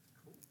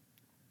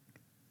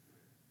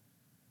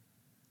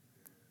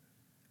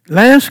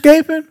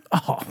 Landscaping?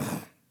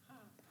 Oh.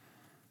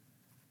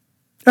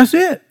 That's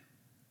it.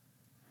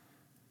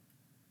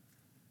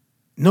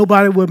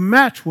 Nobody will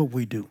match what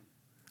we do,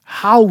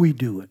 how we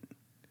do it.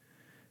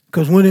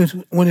 Because when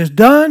it's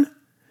done,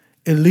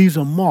 it leaves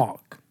a mark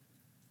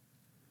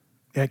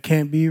that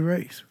can't be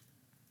erased.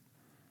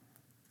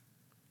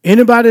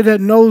 Anybody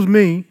that knows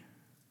me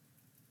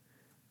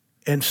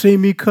and see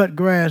me cut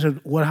grass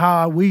and how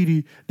I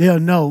weedy, they'll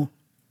know,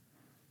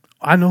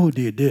 I know who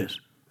did this.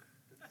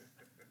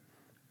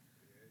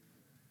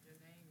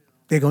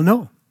 They're going to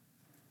know.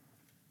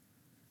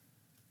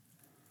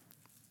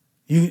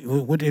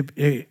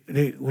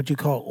 What you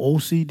call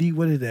OCD?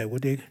 What is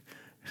that?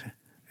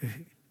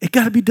 It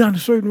got to be done a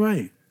certain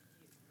way.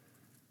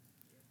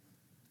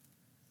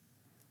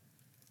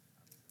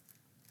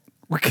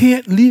 We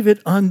can't leave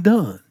it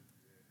undone.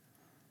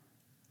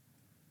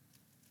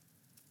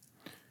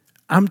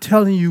 I'm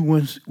telling you,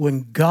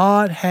 when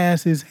God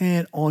has his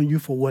hand on you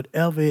for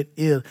whatever it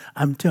is,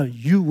 I'm telling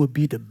you will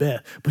be the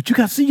best. But you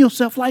got to see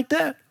yourself like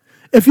that.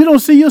 If you don't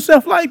see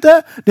yourself like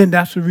that, then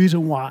that's the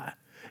reason why.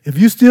 If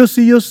you still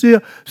see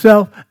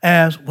yourself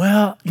as,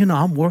 well,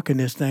 I'm working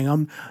this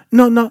thing.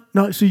 No.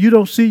 So you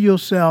don't see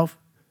yourself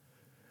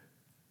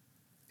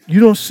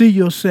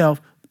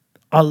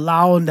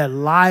allowing that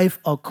life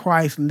of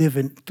Christ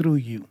living through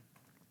you.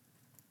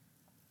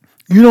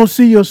 You don't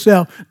see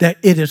yourself that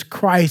it is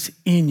Christ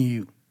in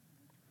you.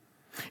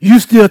 You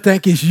still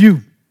think it's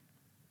you.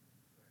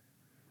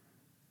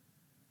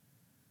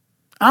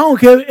 I don't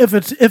care if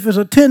it's a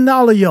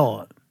 $10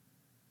 yard.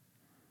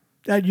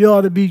 That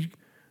yard to be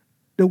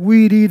the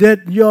weedy,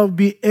 that yard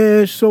be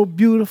edged so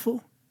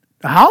beautiful.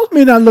 The house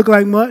may not look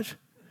like much,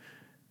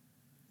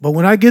 but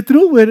when I get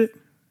through with it,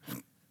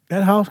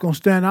 that house gonna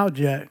stand out,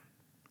 Jack.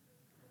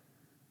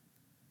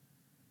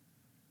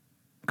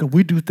 because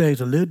we do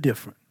things a little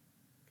different.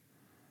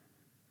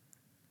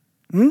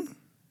 You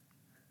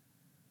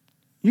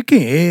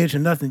can't edge or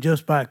nothing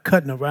just by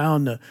cutting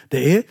around the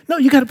edge. No,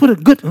 you got to put a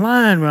good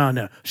line around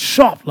there,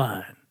 sharp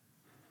line,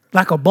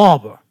 like a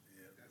barber.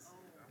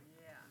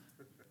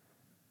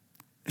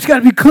 It's got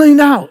to be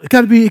cleaned out. It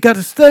got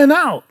to stand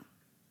out.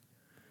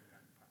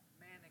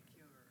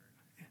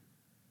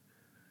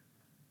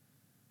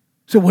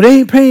 So, well, they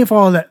ain't paying for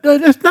all that. No,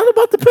 that's not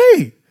about the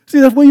pay. See,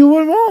 that's where you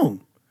went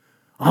wrong.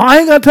 I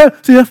ain't got time.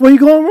 See, that's where you're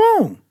going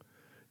wrong.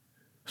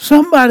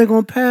 Somebody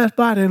going to pass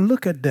by there and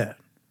look at that.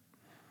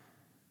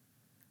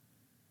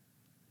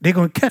 They're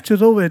going to catch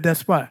us over at that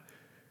spot.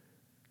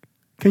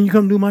 Can you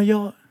come do my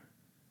yard?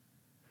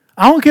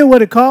 I don't care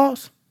what it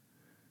costs.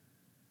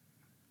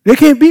 They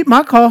can't beat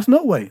my cost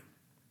no way.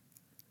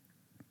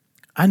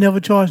 I never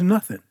charge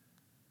nothing.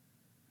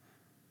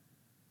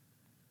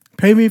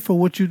 Pay me for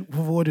what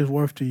it's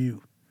worth to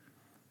you.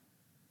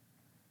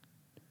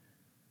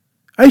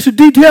 I used to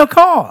detail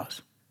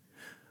cars.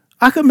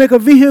 I could make a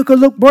vehicle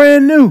look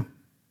brand new.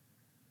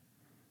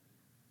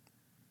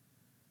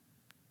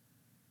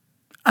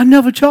 I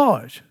never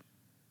charge.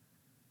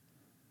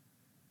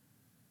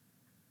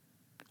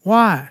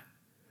 Why?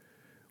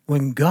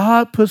 When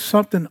God puts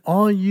something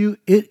on you,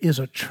 it is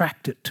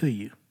attracted to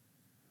you.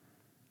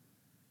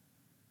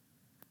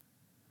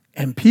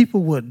 And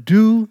people will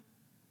do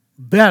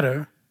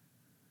better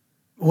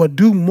or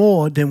do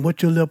more than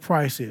what your little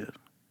price is.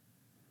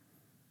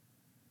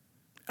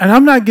 And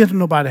I'm not against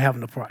nobody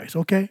having a price,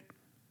 okay?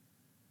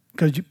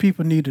 Because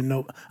people need to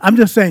know. I'm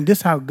just saying this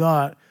is how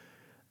God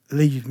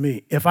leads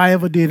me. If I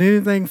ever did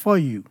anything for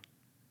you,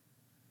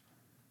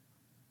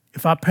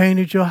 if I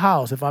painted your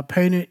house, if I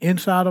painted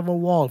inside of a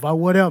wall, if I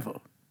whatever,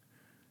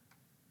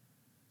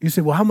 you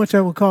say, well, how much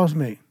that would cost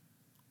me?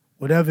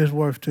 Whatever it's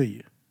worth to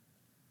you.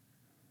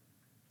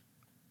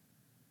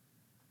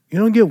 You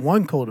don't get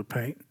one coat of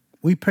paint.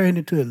 We paint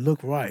it till it look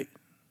right.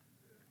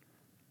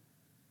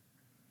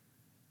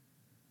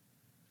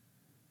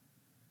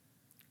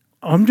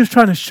 I'm just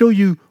trying to show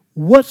you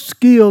what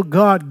skill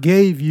God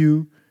gave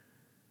you.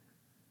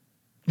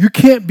 You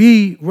can't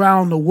be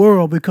around the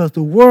world because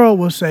the world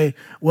will say,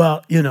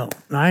 well,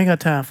 I ain't got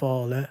time for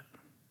all that.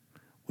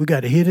 We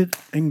got to hit it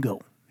and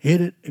go. Hit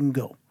it and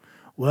go.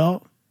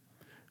 Well,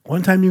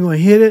 one time you're going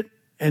to hit it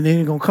and then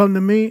you're going to come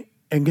to me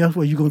and guess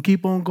what? You're going to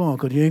keep on going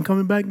because you ain't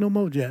coming back no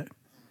more, Jack.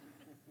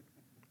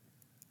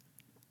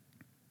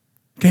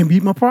 Can't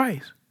beat my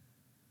price.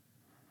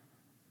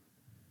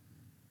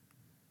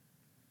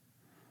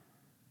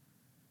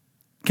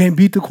 Can't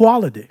beat the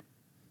quality.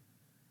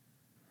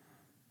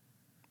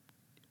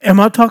 Am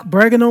I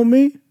bragging on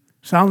me?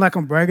 Sound like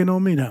I'm bragging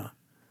on me now.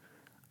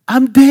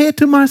 I'm dead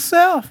to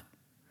myself.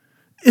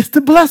 It's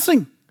the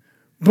blessing.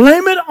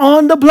 Blame it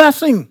on the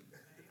blessing.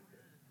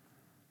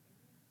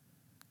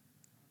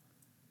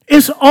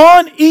 It's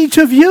on each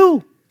of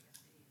you.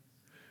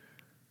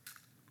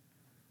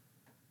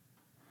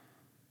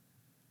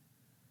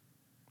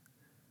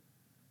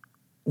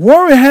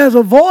 Worry has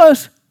a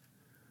voice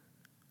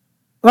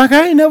like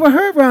I ain't never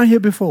heard around here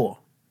before.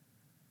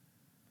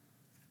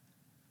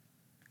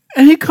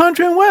 And he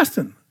country and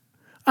western.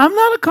 I'm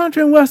not a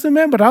country and western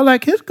man, but I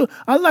like his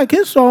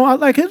song. I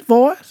like his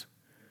voice.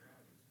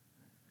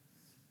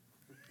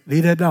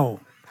 Leave that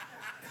down.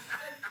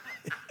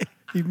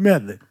 He's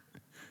meddling.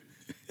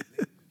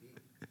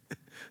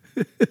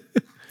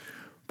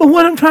 But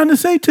what I'm trying to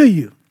say to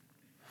you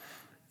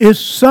is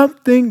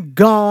something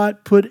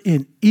God put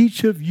in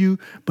each of you,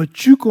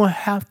 but you're going to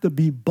have to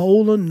be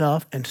bold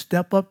enough and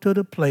step up to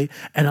the plate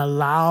and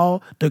allow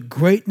the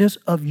greatness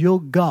of your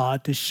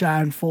God to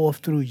shine forth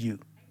through you.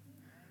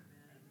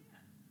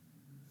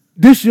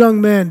 This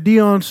young man,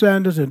 Deion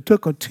Sanders, and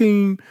took a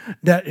team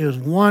that is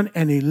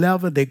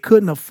 1-11. They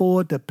couldn't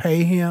afford to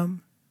pay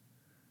him.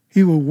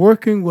 He was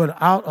working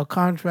without a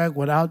contract,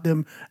 without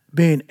them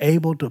being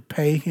able to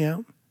pay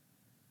him.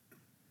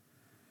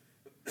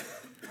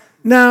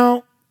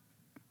 Now,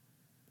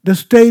 the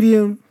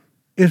stadium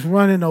is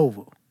running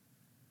over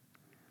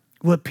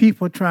with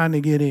people trying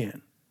to get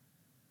in.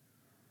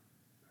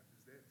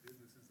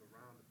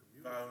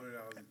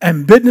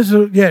 And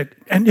businesses, yeah,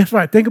 and that's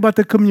right. Think about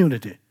the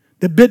community.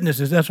 The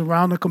businesses that's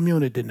around the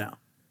community now.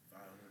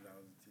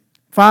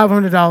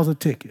 $500 a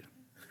ticket.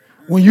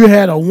 When you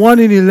had a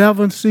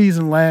 1-11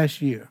 season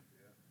last year.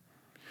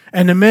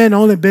 And the man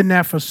only been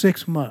there for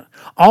 6 months.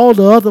 All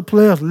the other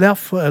players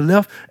left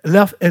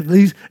at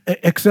least,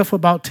 except for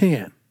about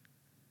 10.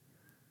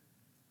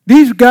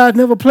 These guys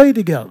never played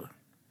together.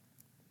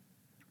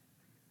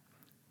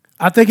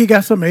 I think he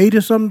got some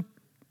 80-something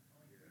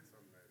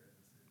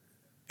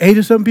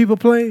people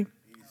playing.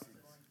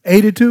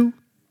 82.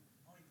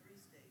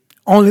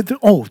 Only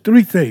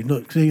 3 stayed.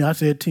 Look, see, I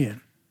said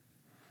 10.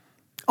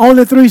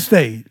 Only 3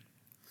 stayed.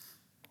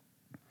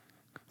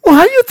 Well,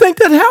 how do you think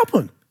that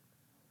happened?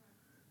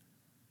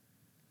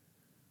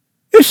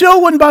 It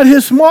sure wasn't about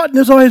his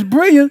smartness or his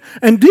brilliance,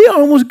 and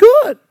Deion was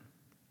good.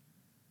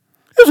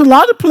 There's a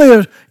lot of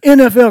players,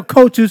 NFL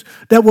coaches,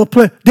 that will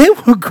play. They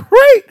were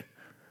great.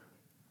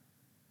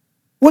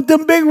 with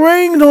them big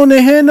rings on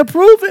their hand to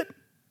prove it.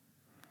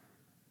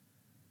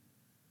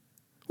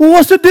 Well,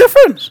 what's the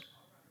difference?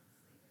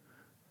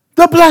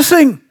 The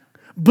blessing.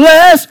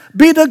 Blessed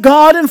be the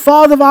God and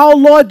Father of our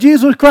Lord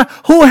Jesus Christ,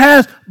 who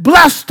has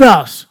blessed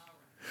us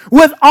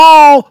with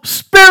all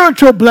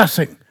spiritual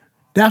blessing.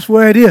 That's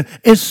where it is.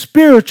 It's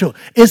spiritual.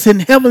 It's in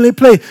heavenly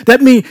place.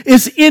 That means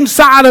it's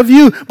inside of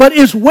you, but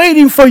it's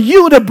waiting for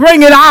you to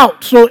bring it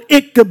out so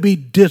it could be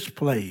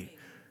displayed.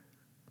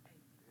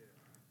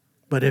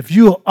 But if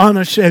you're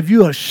unashamed, if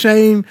you're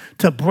ashamed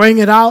to bring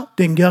it out,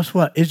 then guess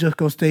what? It's just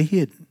going to stay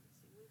hidden.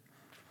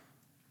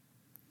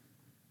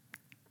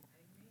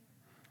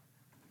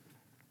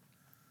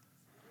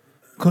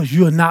 Because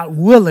you're not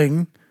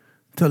willing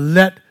to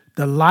let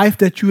the life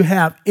that you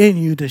have in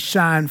you to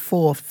shine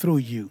forth through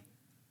you.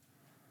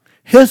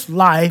 His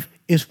life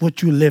is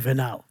what you're living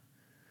out.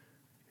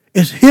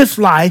 It's his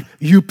life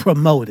you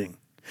promoting.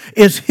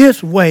 It's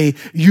his way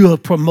you're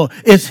promoting.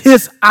 It's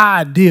his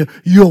idea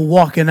you're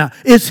walking out.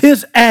 It's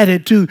his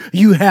attitude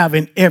you have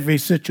in every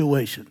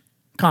situation,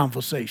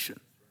 conversation.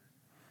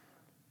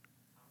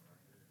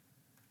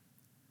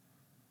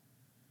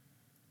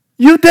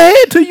 You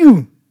dead to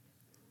you.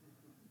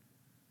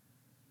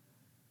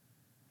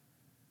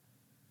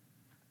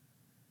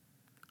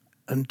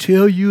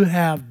 Until you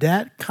have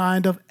that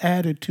kind of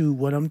attitude,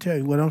 what I'm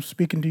telling you, what I'm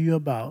speaking to you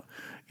about,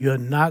 you're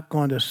not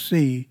going to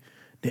see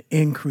the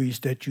increase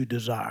that you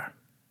desire.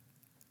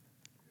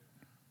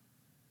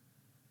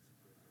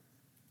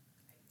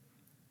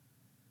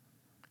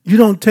 You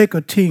don't take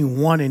a team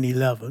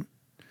 1-11,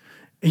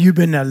 and you've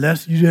been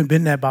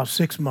there about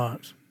 6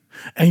 months,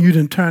 and you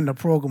didn't turn the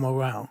program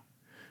around.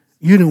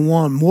 You done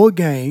won more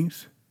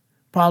games,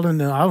 probably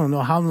than, I don't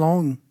know how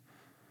long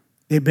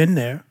they've been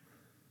there.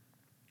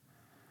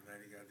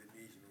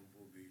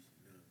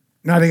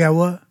 Now they got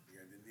what?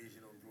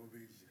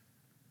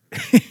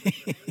 They got the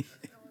nation on probation.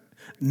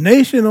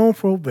 Nation on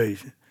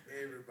probation.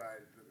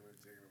 Everybody's looking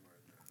at taking them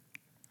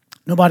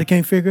out. Nobody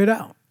can figure it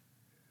out.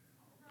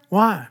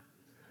 Why?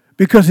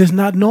 Because it's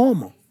not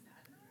normal.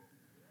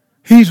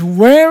 He's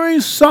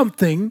wearing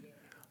something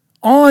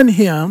on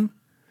him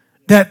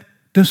that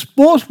the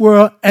sports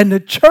world and the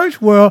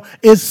church world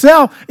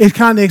itself is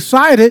kind of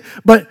excited,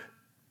 but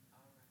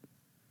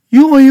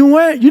you're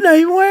not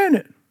even wearing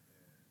it.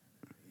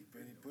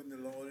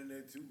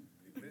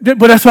 But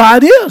that's how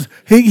it is.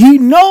 He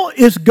know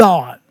it's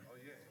God.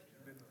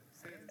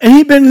 And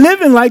he's been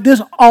living like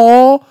this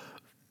for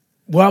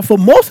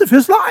most of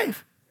his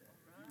life.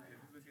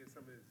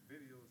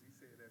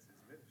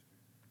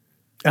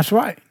 That's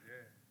right.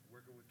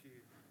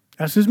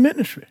 That's his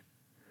ministry.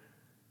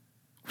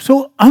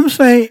 So I'm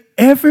saying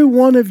every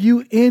one of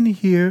you in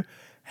here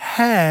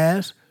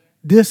has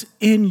this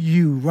in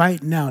you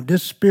right now,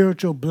 this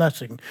spiritual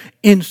blessing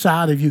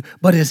inside of you,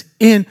 but it's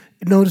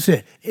notice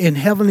it, in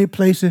heavenly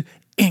places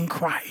in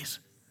Christ.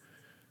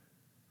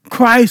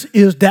 Christ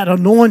is that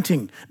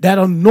anointing. That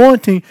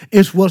anointing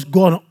is what's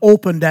going to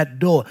open that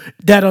door.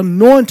 That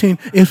anointing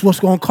is what's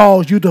going to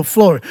cause you to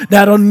flourish.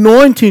 That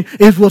anointing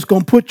is what's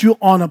going to put you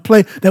on a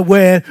place that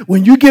where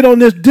when you get on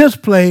this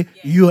display,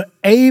 you're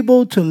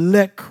able to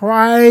let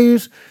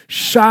Christ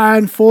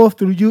shine forth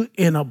through you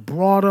in a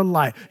broader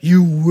light.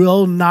 You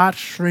will not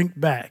shrink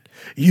back.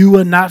 You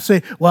will not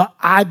say, well,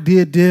 I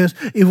did this.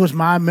 It was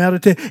my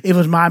meditation. It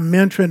was my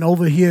mentoring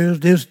over here.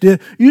 This.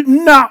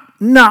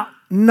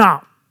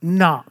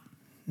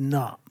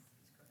 No.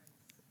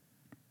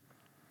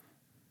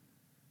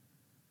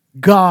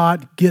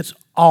 God gets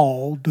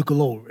all the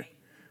glory.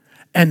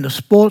 And the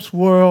sports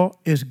world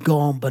is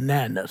gone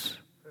bananas.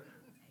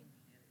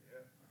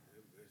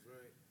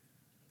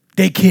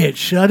 They can't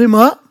shut him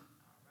up.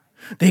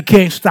 They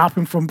can't stop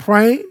him from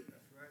praying.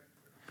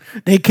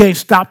 They can't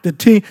stop the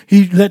team.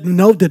 He let them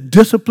know the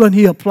discipline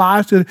he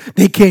applies to.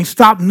 They can't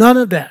stop none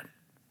of that.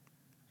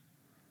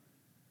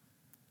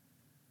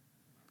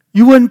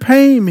 You wouldn't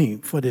pay me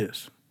for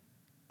this.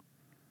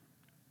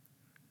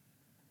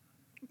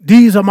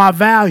 These are my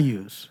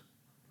values.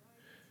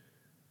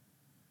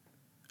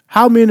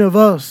 How many of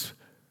us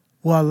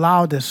will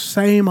allow the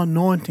same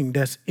anointing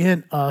that's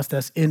in us,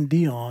 that's in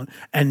Dion,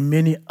 and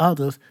many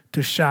others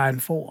to shine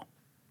forth?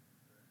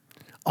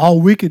 All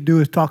we could do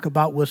is talk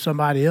about what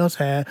somebody else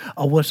had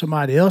or what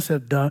somebody else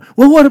has done.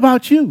 Well, what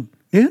about you?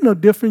 You're no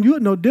different. You're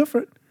no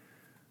different.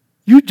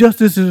 You're just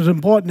as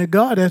important to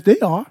God as they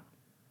are.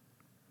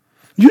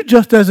 You're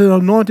just as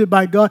anointed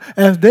by God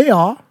as they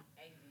are.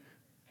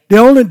 The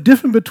only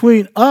difference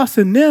between us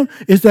and them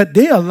is that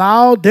they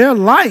allow their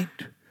light,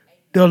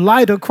 the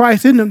light of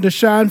Christ in them, to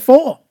shine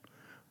forth.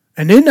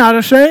 And they're not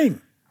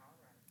ashamed.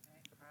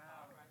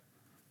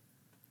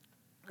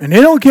 And they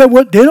don't care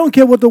what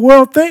the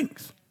world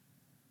thinks.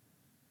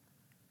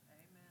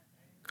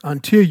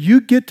 Until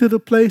you get to the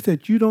place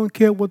that you don't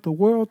care what the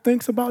world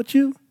thinks about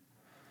you,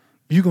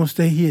 you're going to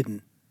stay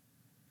hidden.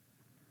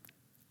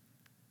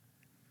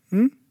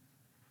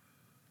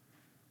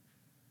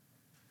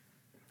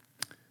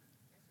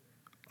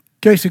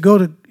 Okay, so go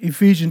to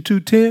Ephesians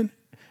 2:10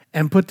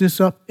 and put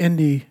this up in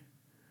the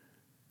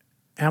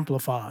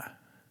Amplified.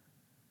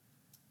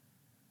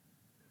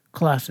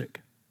 classic.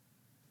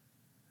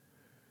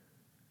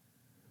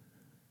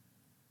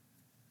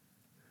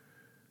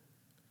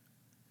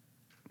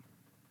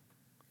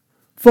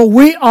 For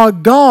we are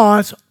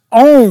God's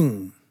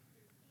own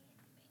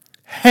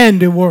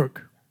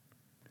handiwork,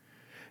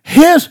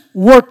 his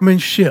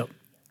workmanship.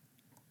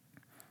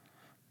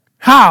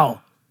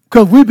 How?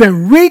 Because we've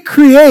been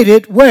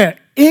recreated where?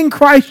 In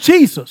Christ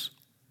Jesus.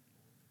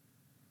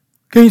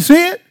 Can you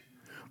see it?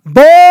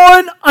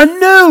 Born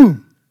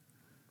anew.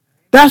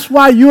 That's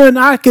why you and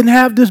I can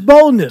have this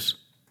boldness.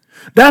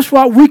 That's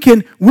why we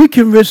can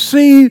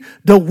receive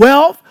the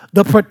wealth,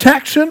 the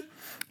protection,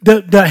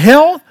 the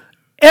health,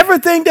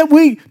 everything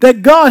that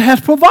God has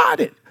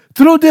provided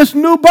through this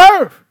new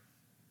birth.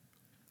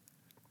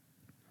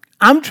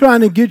 I'm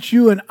trying to get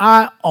you and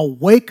I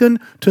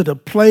awakened to the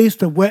place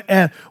to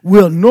where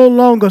we'll no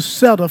longer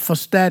settle for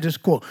status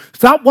quo.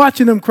 Stop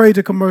watching them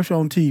crazy commercials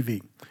on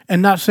TV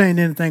and not saying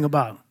anything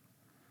about them.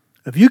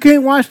 If you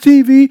can't watch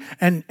TV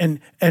and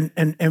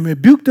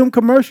rebuke them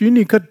commercials, you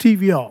need to cut the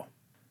TV off.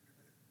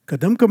 Because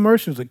them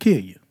commercials will kill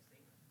you.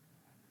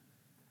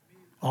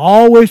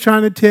 Always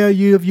trying to tell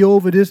you if you're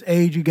over this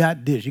age, you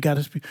got this. You got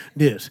to speak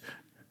this.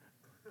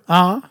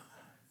 I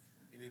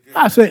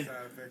say,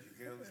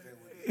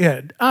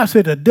 I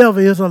say the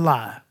devil is a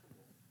lie.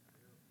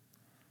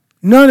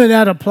 None of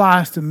that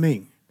applies to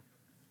me.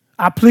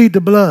 I plead the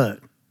blood.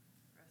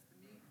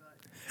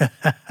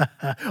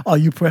 Oh,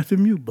 you press the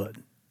mute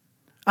button.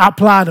 I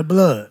apply the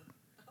blood.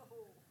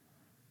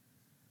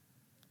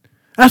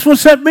 That's what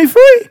set me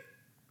free.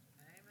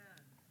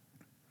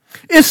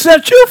 It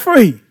set you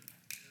free.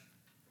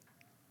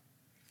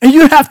 And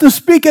you have to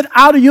speak it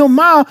out of your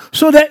mouth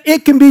so that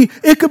it could be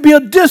a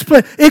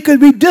display. It could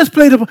be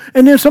displayed.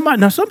 And then some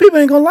people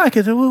ain't going to like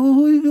it. Well,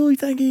 who do you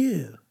think he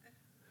is?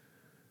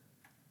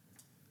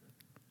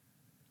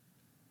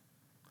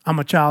 I'm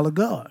a child of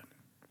God.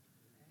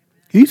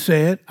 He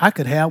said I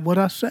could have what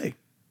I say.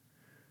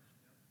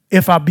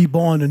 If I be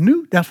born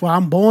anew, that's why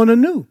I'm born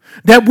anew.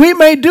 That we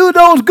may do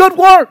those good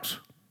works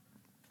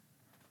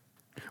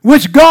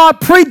which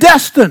God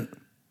predestined.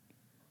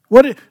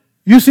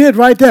 You see it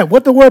right there.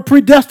 What the word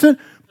predestined?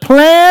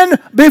 Planned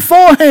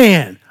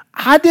beforehand.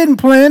 I didn't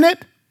plan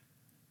it.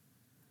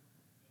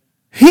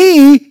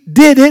 He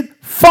did it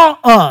for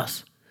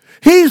us.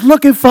 He's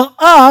looking for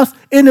us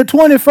in the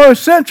 21st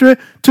century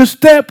to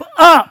step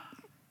up.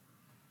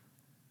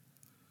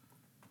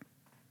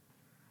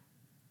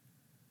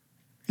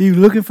 He's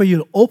looking for you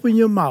to open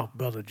your mouth,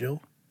 Brother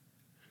Joe,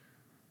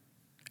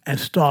 and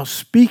start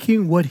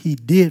speaking what he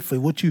did for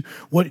you,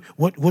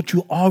 what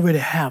you already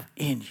have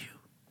in you.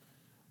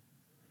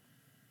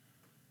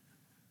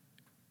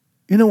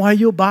 You know why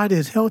your body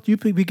is healthy? You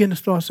begin to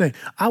start saying,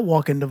 I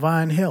walk in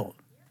divine health.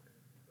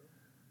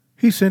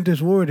 He sent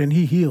his word and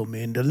he healed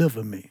me and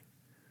delivered me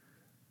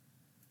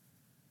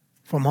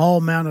from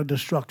all manner of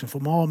destruction,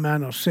 from all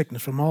manner of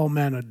sickness, from all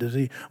manner of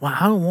disease. Well,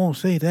 I don't want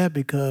to say that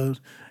because,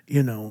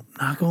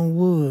 knock on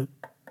wood,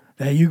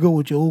 that you go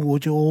with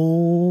your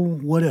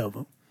old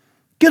whatever.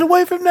 Get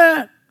away from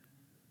that.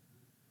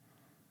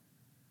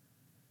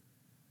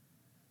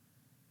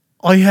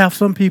 Or you have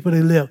some people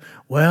that live,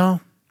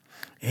 well,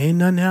 ain't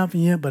nothing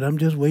happened yet, but I'm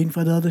just waiting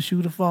for the other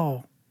shoe to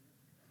fall.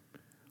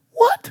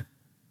 What?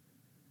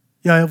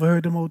 Y'all ever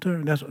heard them old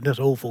term? That's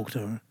old folk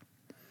term.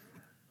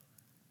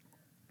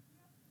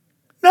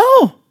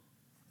 No,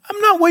 I'm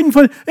not waiting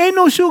for it. Ain't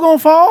no shoe gonna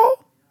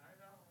fall.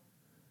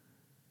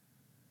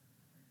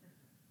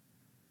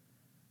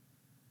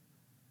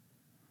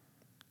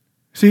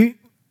 See,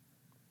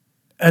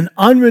 an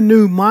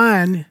unrenewed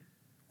mind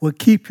will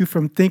keep you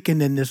from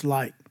thinking in this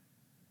light.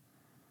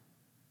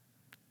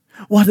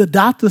 Well, the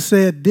doctor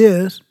said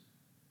this,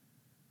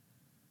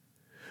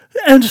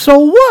 and so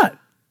what?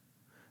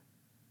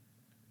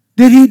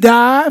 Did he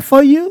die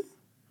for you?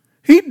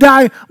 He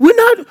died. We're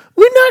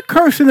not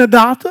cursing the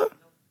doctor.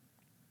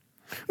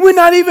 We're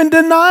not even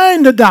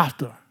denying the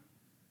doctor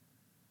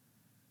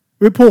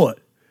report.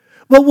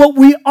 But what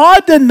we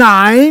are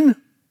denying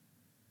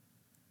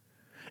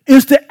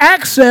is the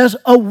access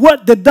of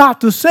what the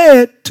doctor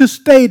said to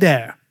stay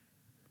there.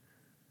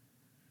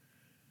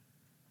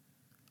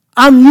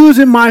 I'm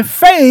using my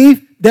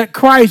faith that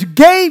Christ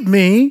gave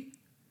me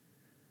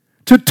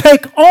to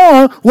take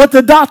on what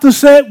the doctor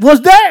said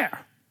was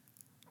there.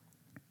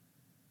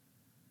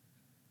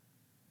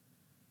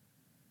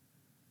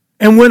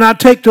 And when I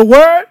take the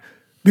word,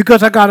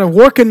 because I got a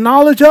working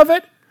knowledge of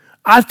it,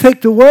 I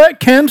take the word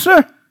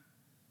cancer.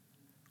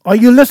 Are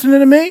you listening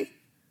to me?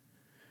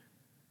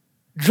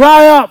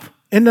 Dry up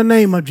in the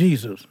name of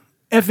Jesus.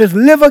 If it's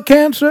liver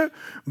cancer,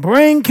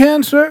 brain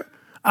cancer,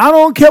 I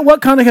don't care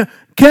what kind of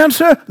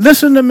cancer,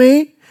 listen to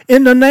me.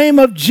 In the name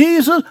of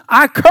Jesus,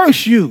 I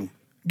curse you.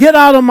 Get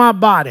out of my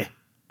body.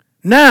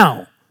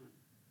 Now,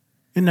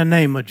 in the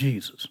name of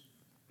Jesus.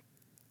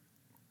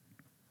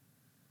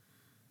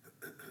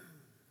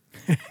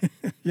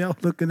 Y'all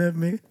looking at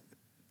me?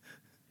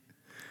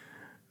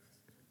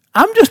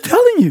 I'm just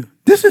telling you,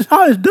 this is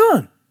how it's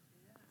done.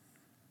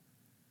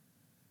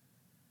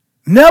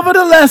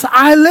 Nevertheless,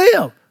 I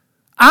live.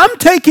 I'm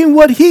taking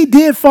what he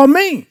did for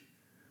me.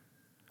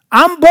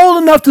 I'm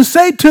bold enough to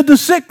say to the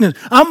sickness,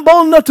 I'm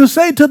bold enough to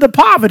say to the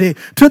poverty,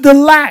 to the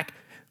lack,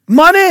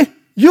 money,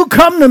 you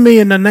come to me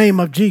in the name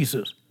of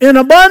Jesus. In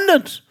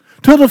abundance,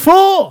 to the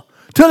full,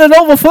 till it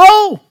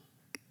overflow.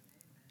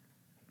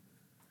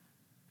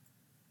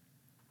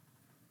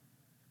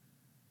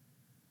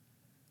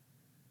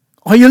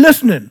 Are you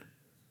listening?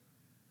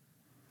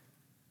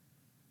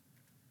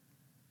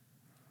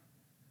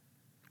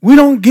 We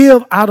don't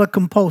give out of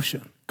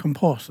compulsion,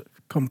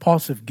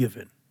 compulsive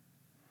giving.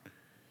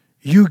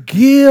 You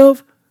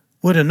give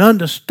with an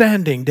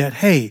understanding that,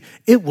 hey,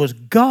 it was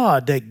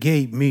God that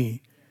gave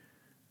me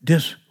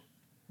this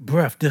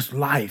breath, this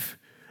life,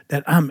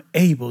 that I'm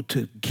able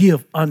to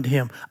give unto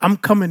him. I'm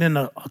coming in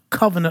a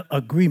covenant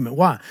agreement.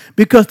 Why?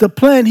 Because the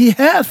plan he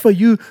has for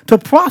you to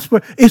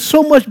prosper is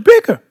so much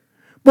bigger.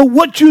 But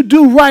what you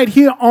do right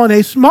here on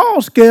a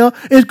small scale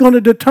is going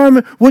to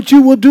determine what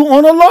you will do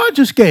on a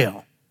larger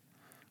scale.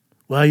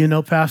 Well, you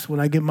know, Pastor, when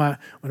I get my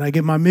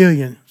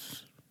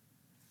millions,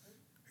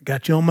 I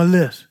got you on my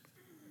list.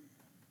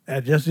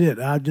 That's just it.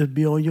 I'll just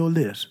be on your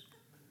list.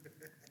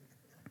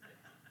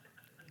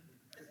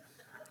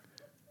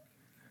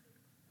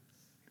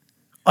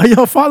 Are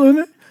y'all following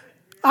it?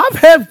 I've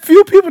had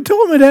few people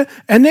tell me that,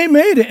 and they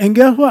made it. And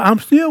guess what? I'm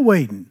still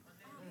waiting.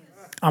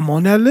 I'm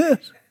on that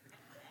list.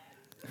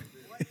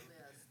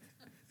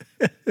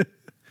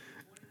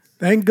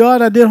 Thank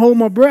God I didn't hold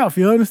my breath.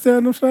 You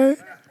understand what I'm saying?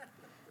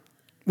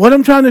 What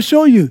I'm trying to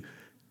show you,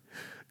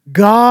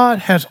 God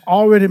has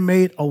already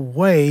made a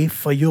way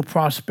for your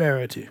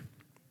prosperity.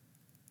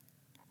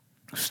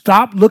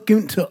 Stop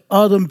looking to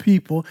other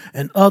people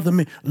and other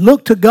men.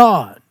 Look to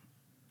God.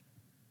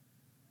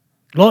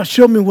 Lord,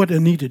 show me what I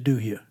need to do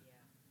here.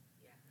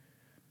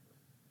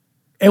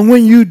 And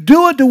when you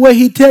do it the way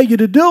he tells you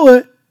to do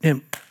it,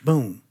 then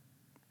boom.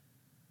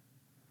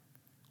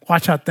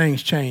 Watch how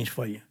things change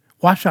for you.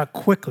 Watch how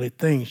quickly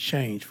things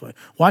change for you.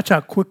 Watch how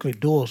quickly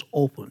doors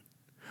open.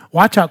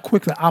 Watch how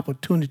quickly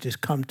opportunities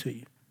come to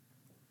you.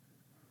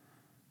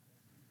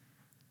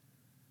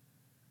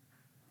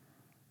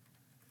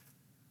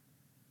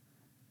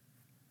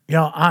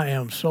 Y'all, I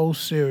am so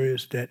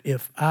serious that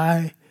if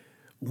I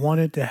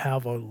wanted to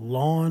have a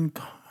lawn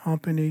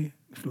company,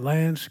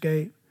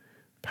 landscape,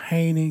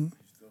 painting,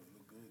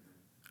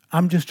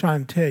 I'm just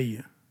trying to tell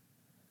you,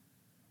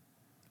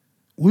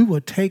 we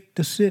would take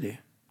the city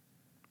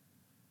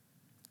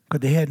because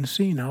they hadn't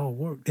seen our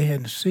work. They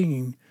hadn't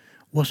seen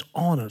what's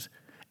on us.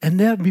 And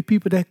there'll be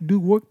people that can do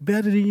work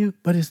better than you,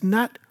 but it's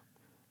not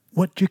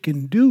what you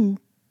can do,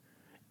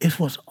 it's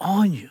what's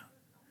on you.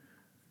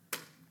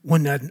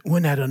 When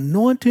that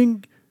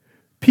anointing,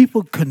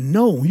 people can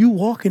know. When you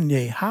walk in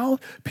their house,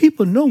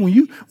 people know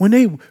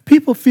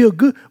people feel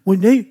good.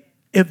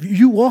 If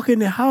you walk in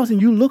their house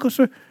and you look at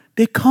her,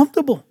 they're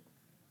comfortable.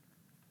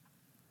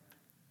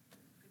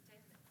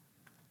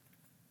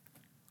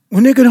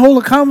 When they can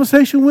hold a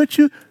conversation with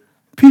you,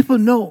 people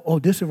know, oh,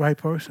 this is the right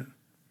person.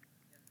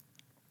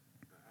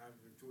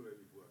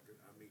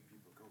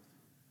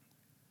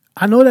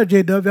 I know that,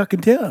 JW, I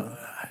can tell.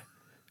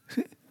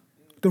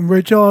 Them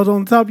Ray Charles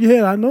on the top of your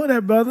head, I know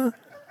that, brother.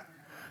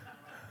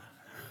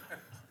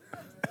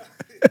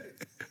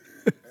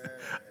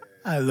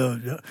 I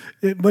love you.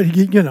 But,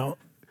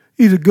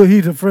 he's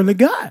a friendly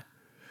guy.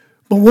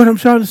 But what I'm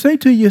trying to say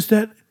to you is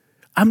that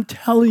I'm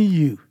telling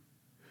you,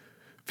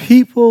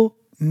 people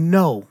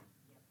know.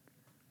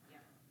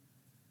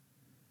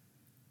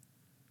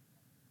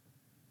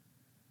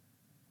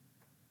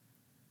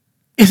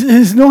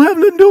 It's no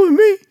having to do with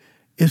me.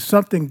 It's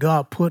something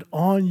God put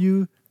on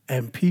you,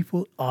 and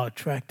people are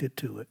attracted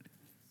to it.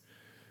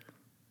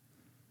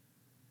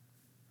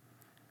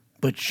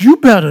 But you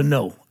better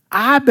know,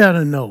 I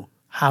better know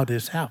how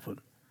this happened.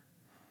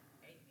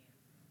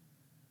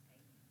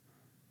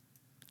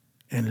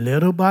 And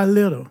little by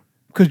little,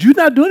 because you're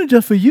not doing it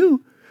just for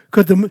you,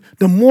 because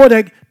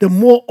the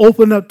more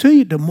open up to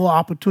you, the more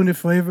opportunity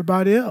for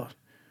everybody else.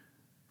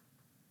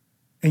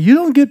 And you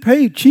don't get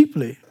paid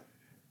cheaply.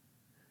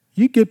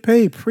 You get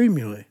paid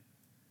premiumly.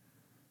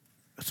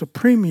 It's a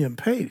premium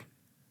pay.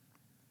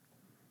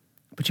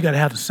 But you got to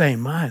have the same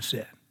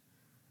mindset.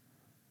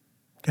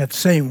 That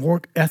same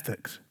work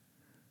ethics.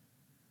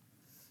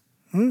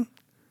 When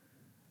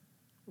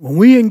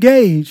we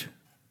engage,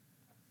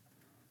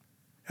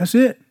 that's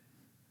it.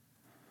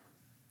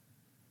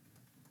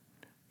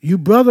 You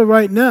brother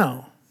right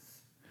now,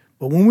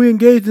 but when we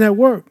engage in that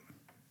work,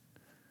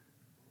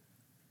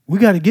 we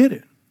got to get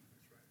it.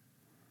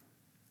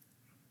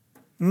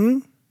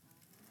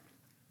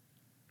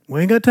 We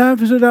ain't got time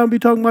to sit down and be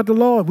talking about the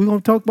Lord. We're going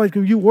to talk about,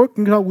 you work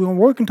and talk, we're going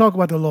to work and talk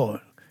about the Lord.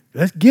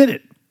 Let's get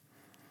it.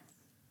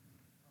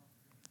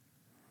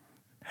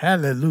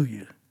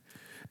 Hallelujah.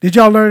 Did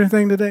y'all learn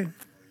anything today?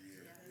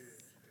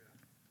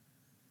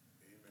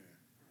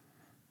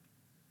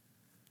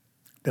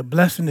 The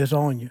blessing is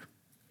on you.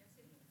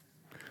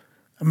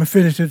 I'm going to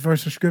finish this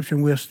verse of scripture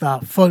and we'll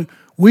stop. For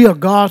we are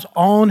God's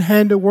own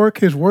handiwork,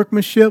 his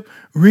workmanship,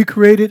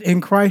 recreated in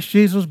Christ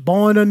Jesus,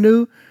 born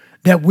anew,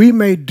 that we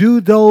may do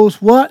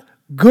those what?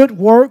 Good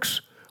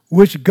works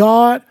which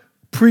God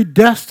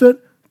predestined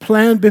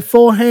planned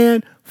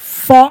beforehand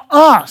for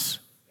us.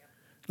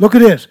 Look at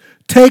this.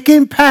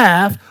 Taking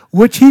path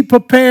which he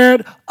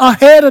prepared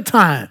ahead of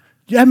time.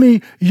 I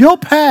mean, your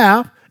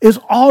path is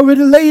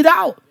already laid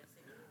out.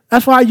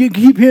 That's why you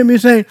keep hearing me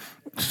saying,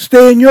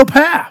 stay in your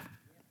path.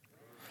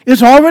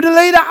 It's already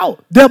laid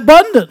out. The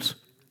abundance.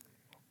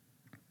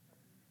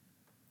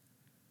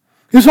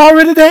 It's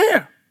already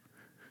there.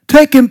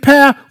 Taking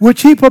path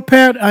which he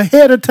prepared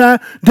ahead of time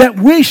that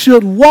we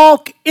should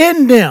walk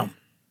in them.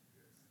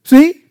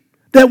 See?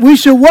 That we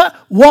should what?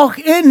 Walk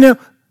in them.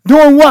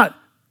 Doing what?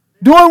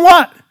 Doing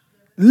what?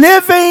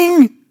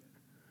 Living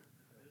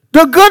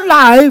the good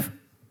life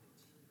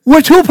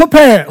which who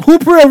prepared? Who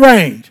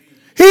prearranged?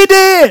 He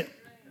did.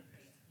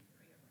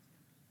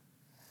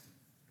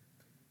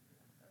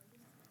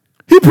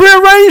 He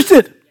prearranged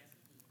it.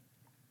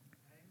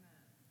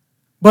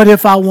 But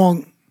if I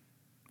won't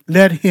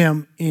let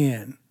him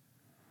in,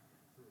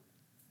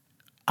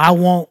 I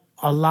won't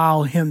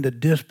allow him to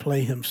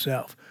display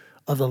himself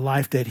of the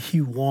life that he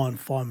won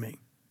for me.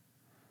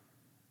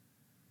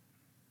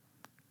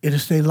 It'll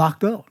stay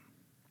locked up.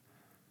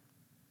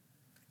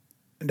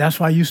 And that's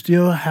why you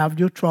still have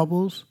your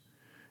troubles.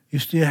 You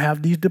still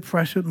have these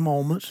depression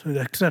moments,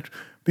 etc.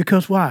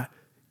 Because why?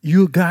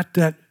 You got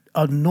that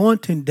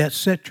anointing that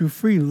set you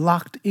free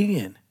locked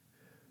in.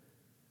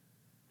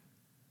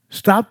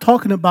 Stop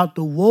talking about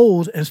the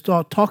woes and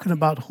start talking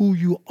about who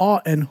you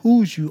are and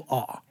whose you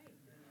are.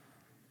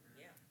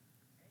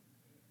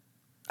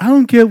 I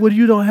don't care whether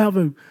you don't have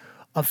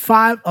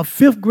a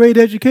fifth grade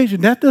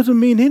education. That doesn't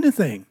mean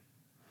anything.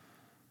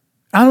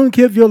 I don't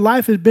care if your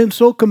life has been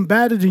so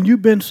combated and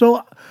you've been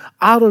so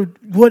out of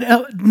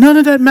whatever. None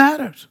of that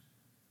matters.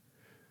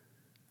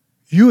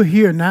 You're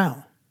here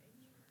now.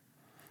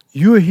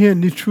 You're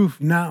hearing the truth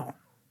now.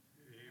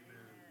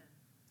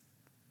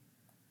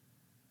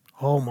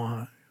 Oh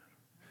my.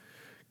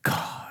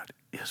 God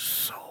is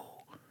so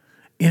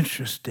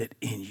interested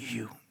in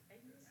you.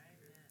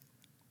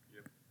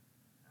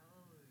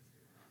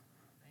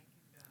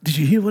 Did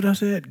you hear what I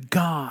said?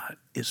 God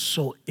is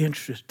so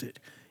interested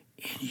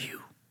in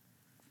you.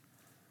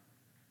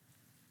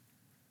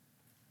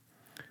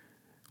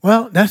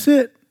 Well, that's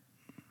it.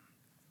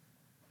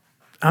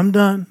 I'm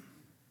done.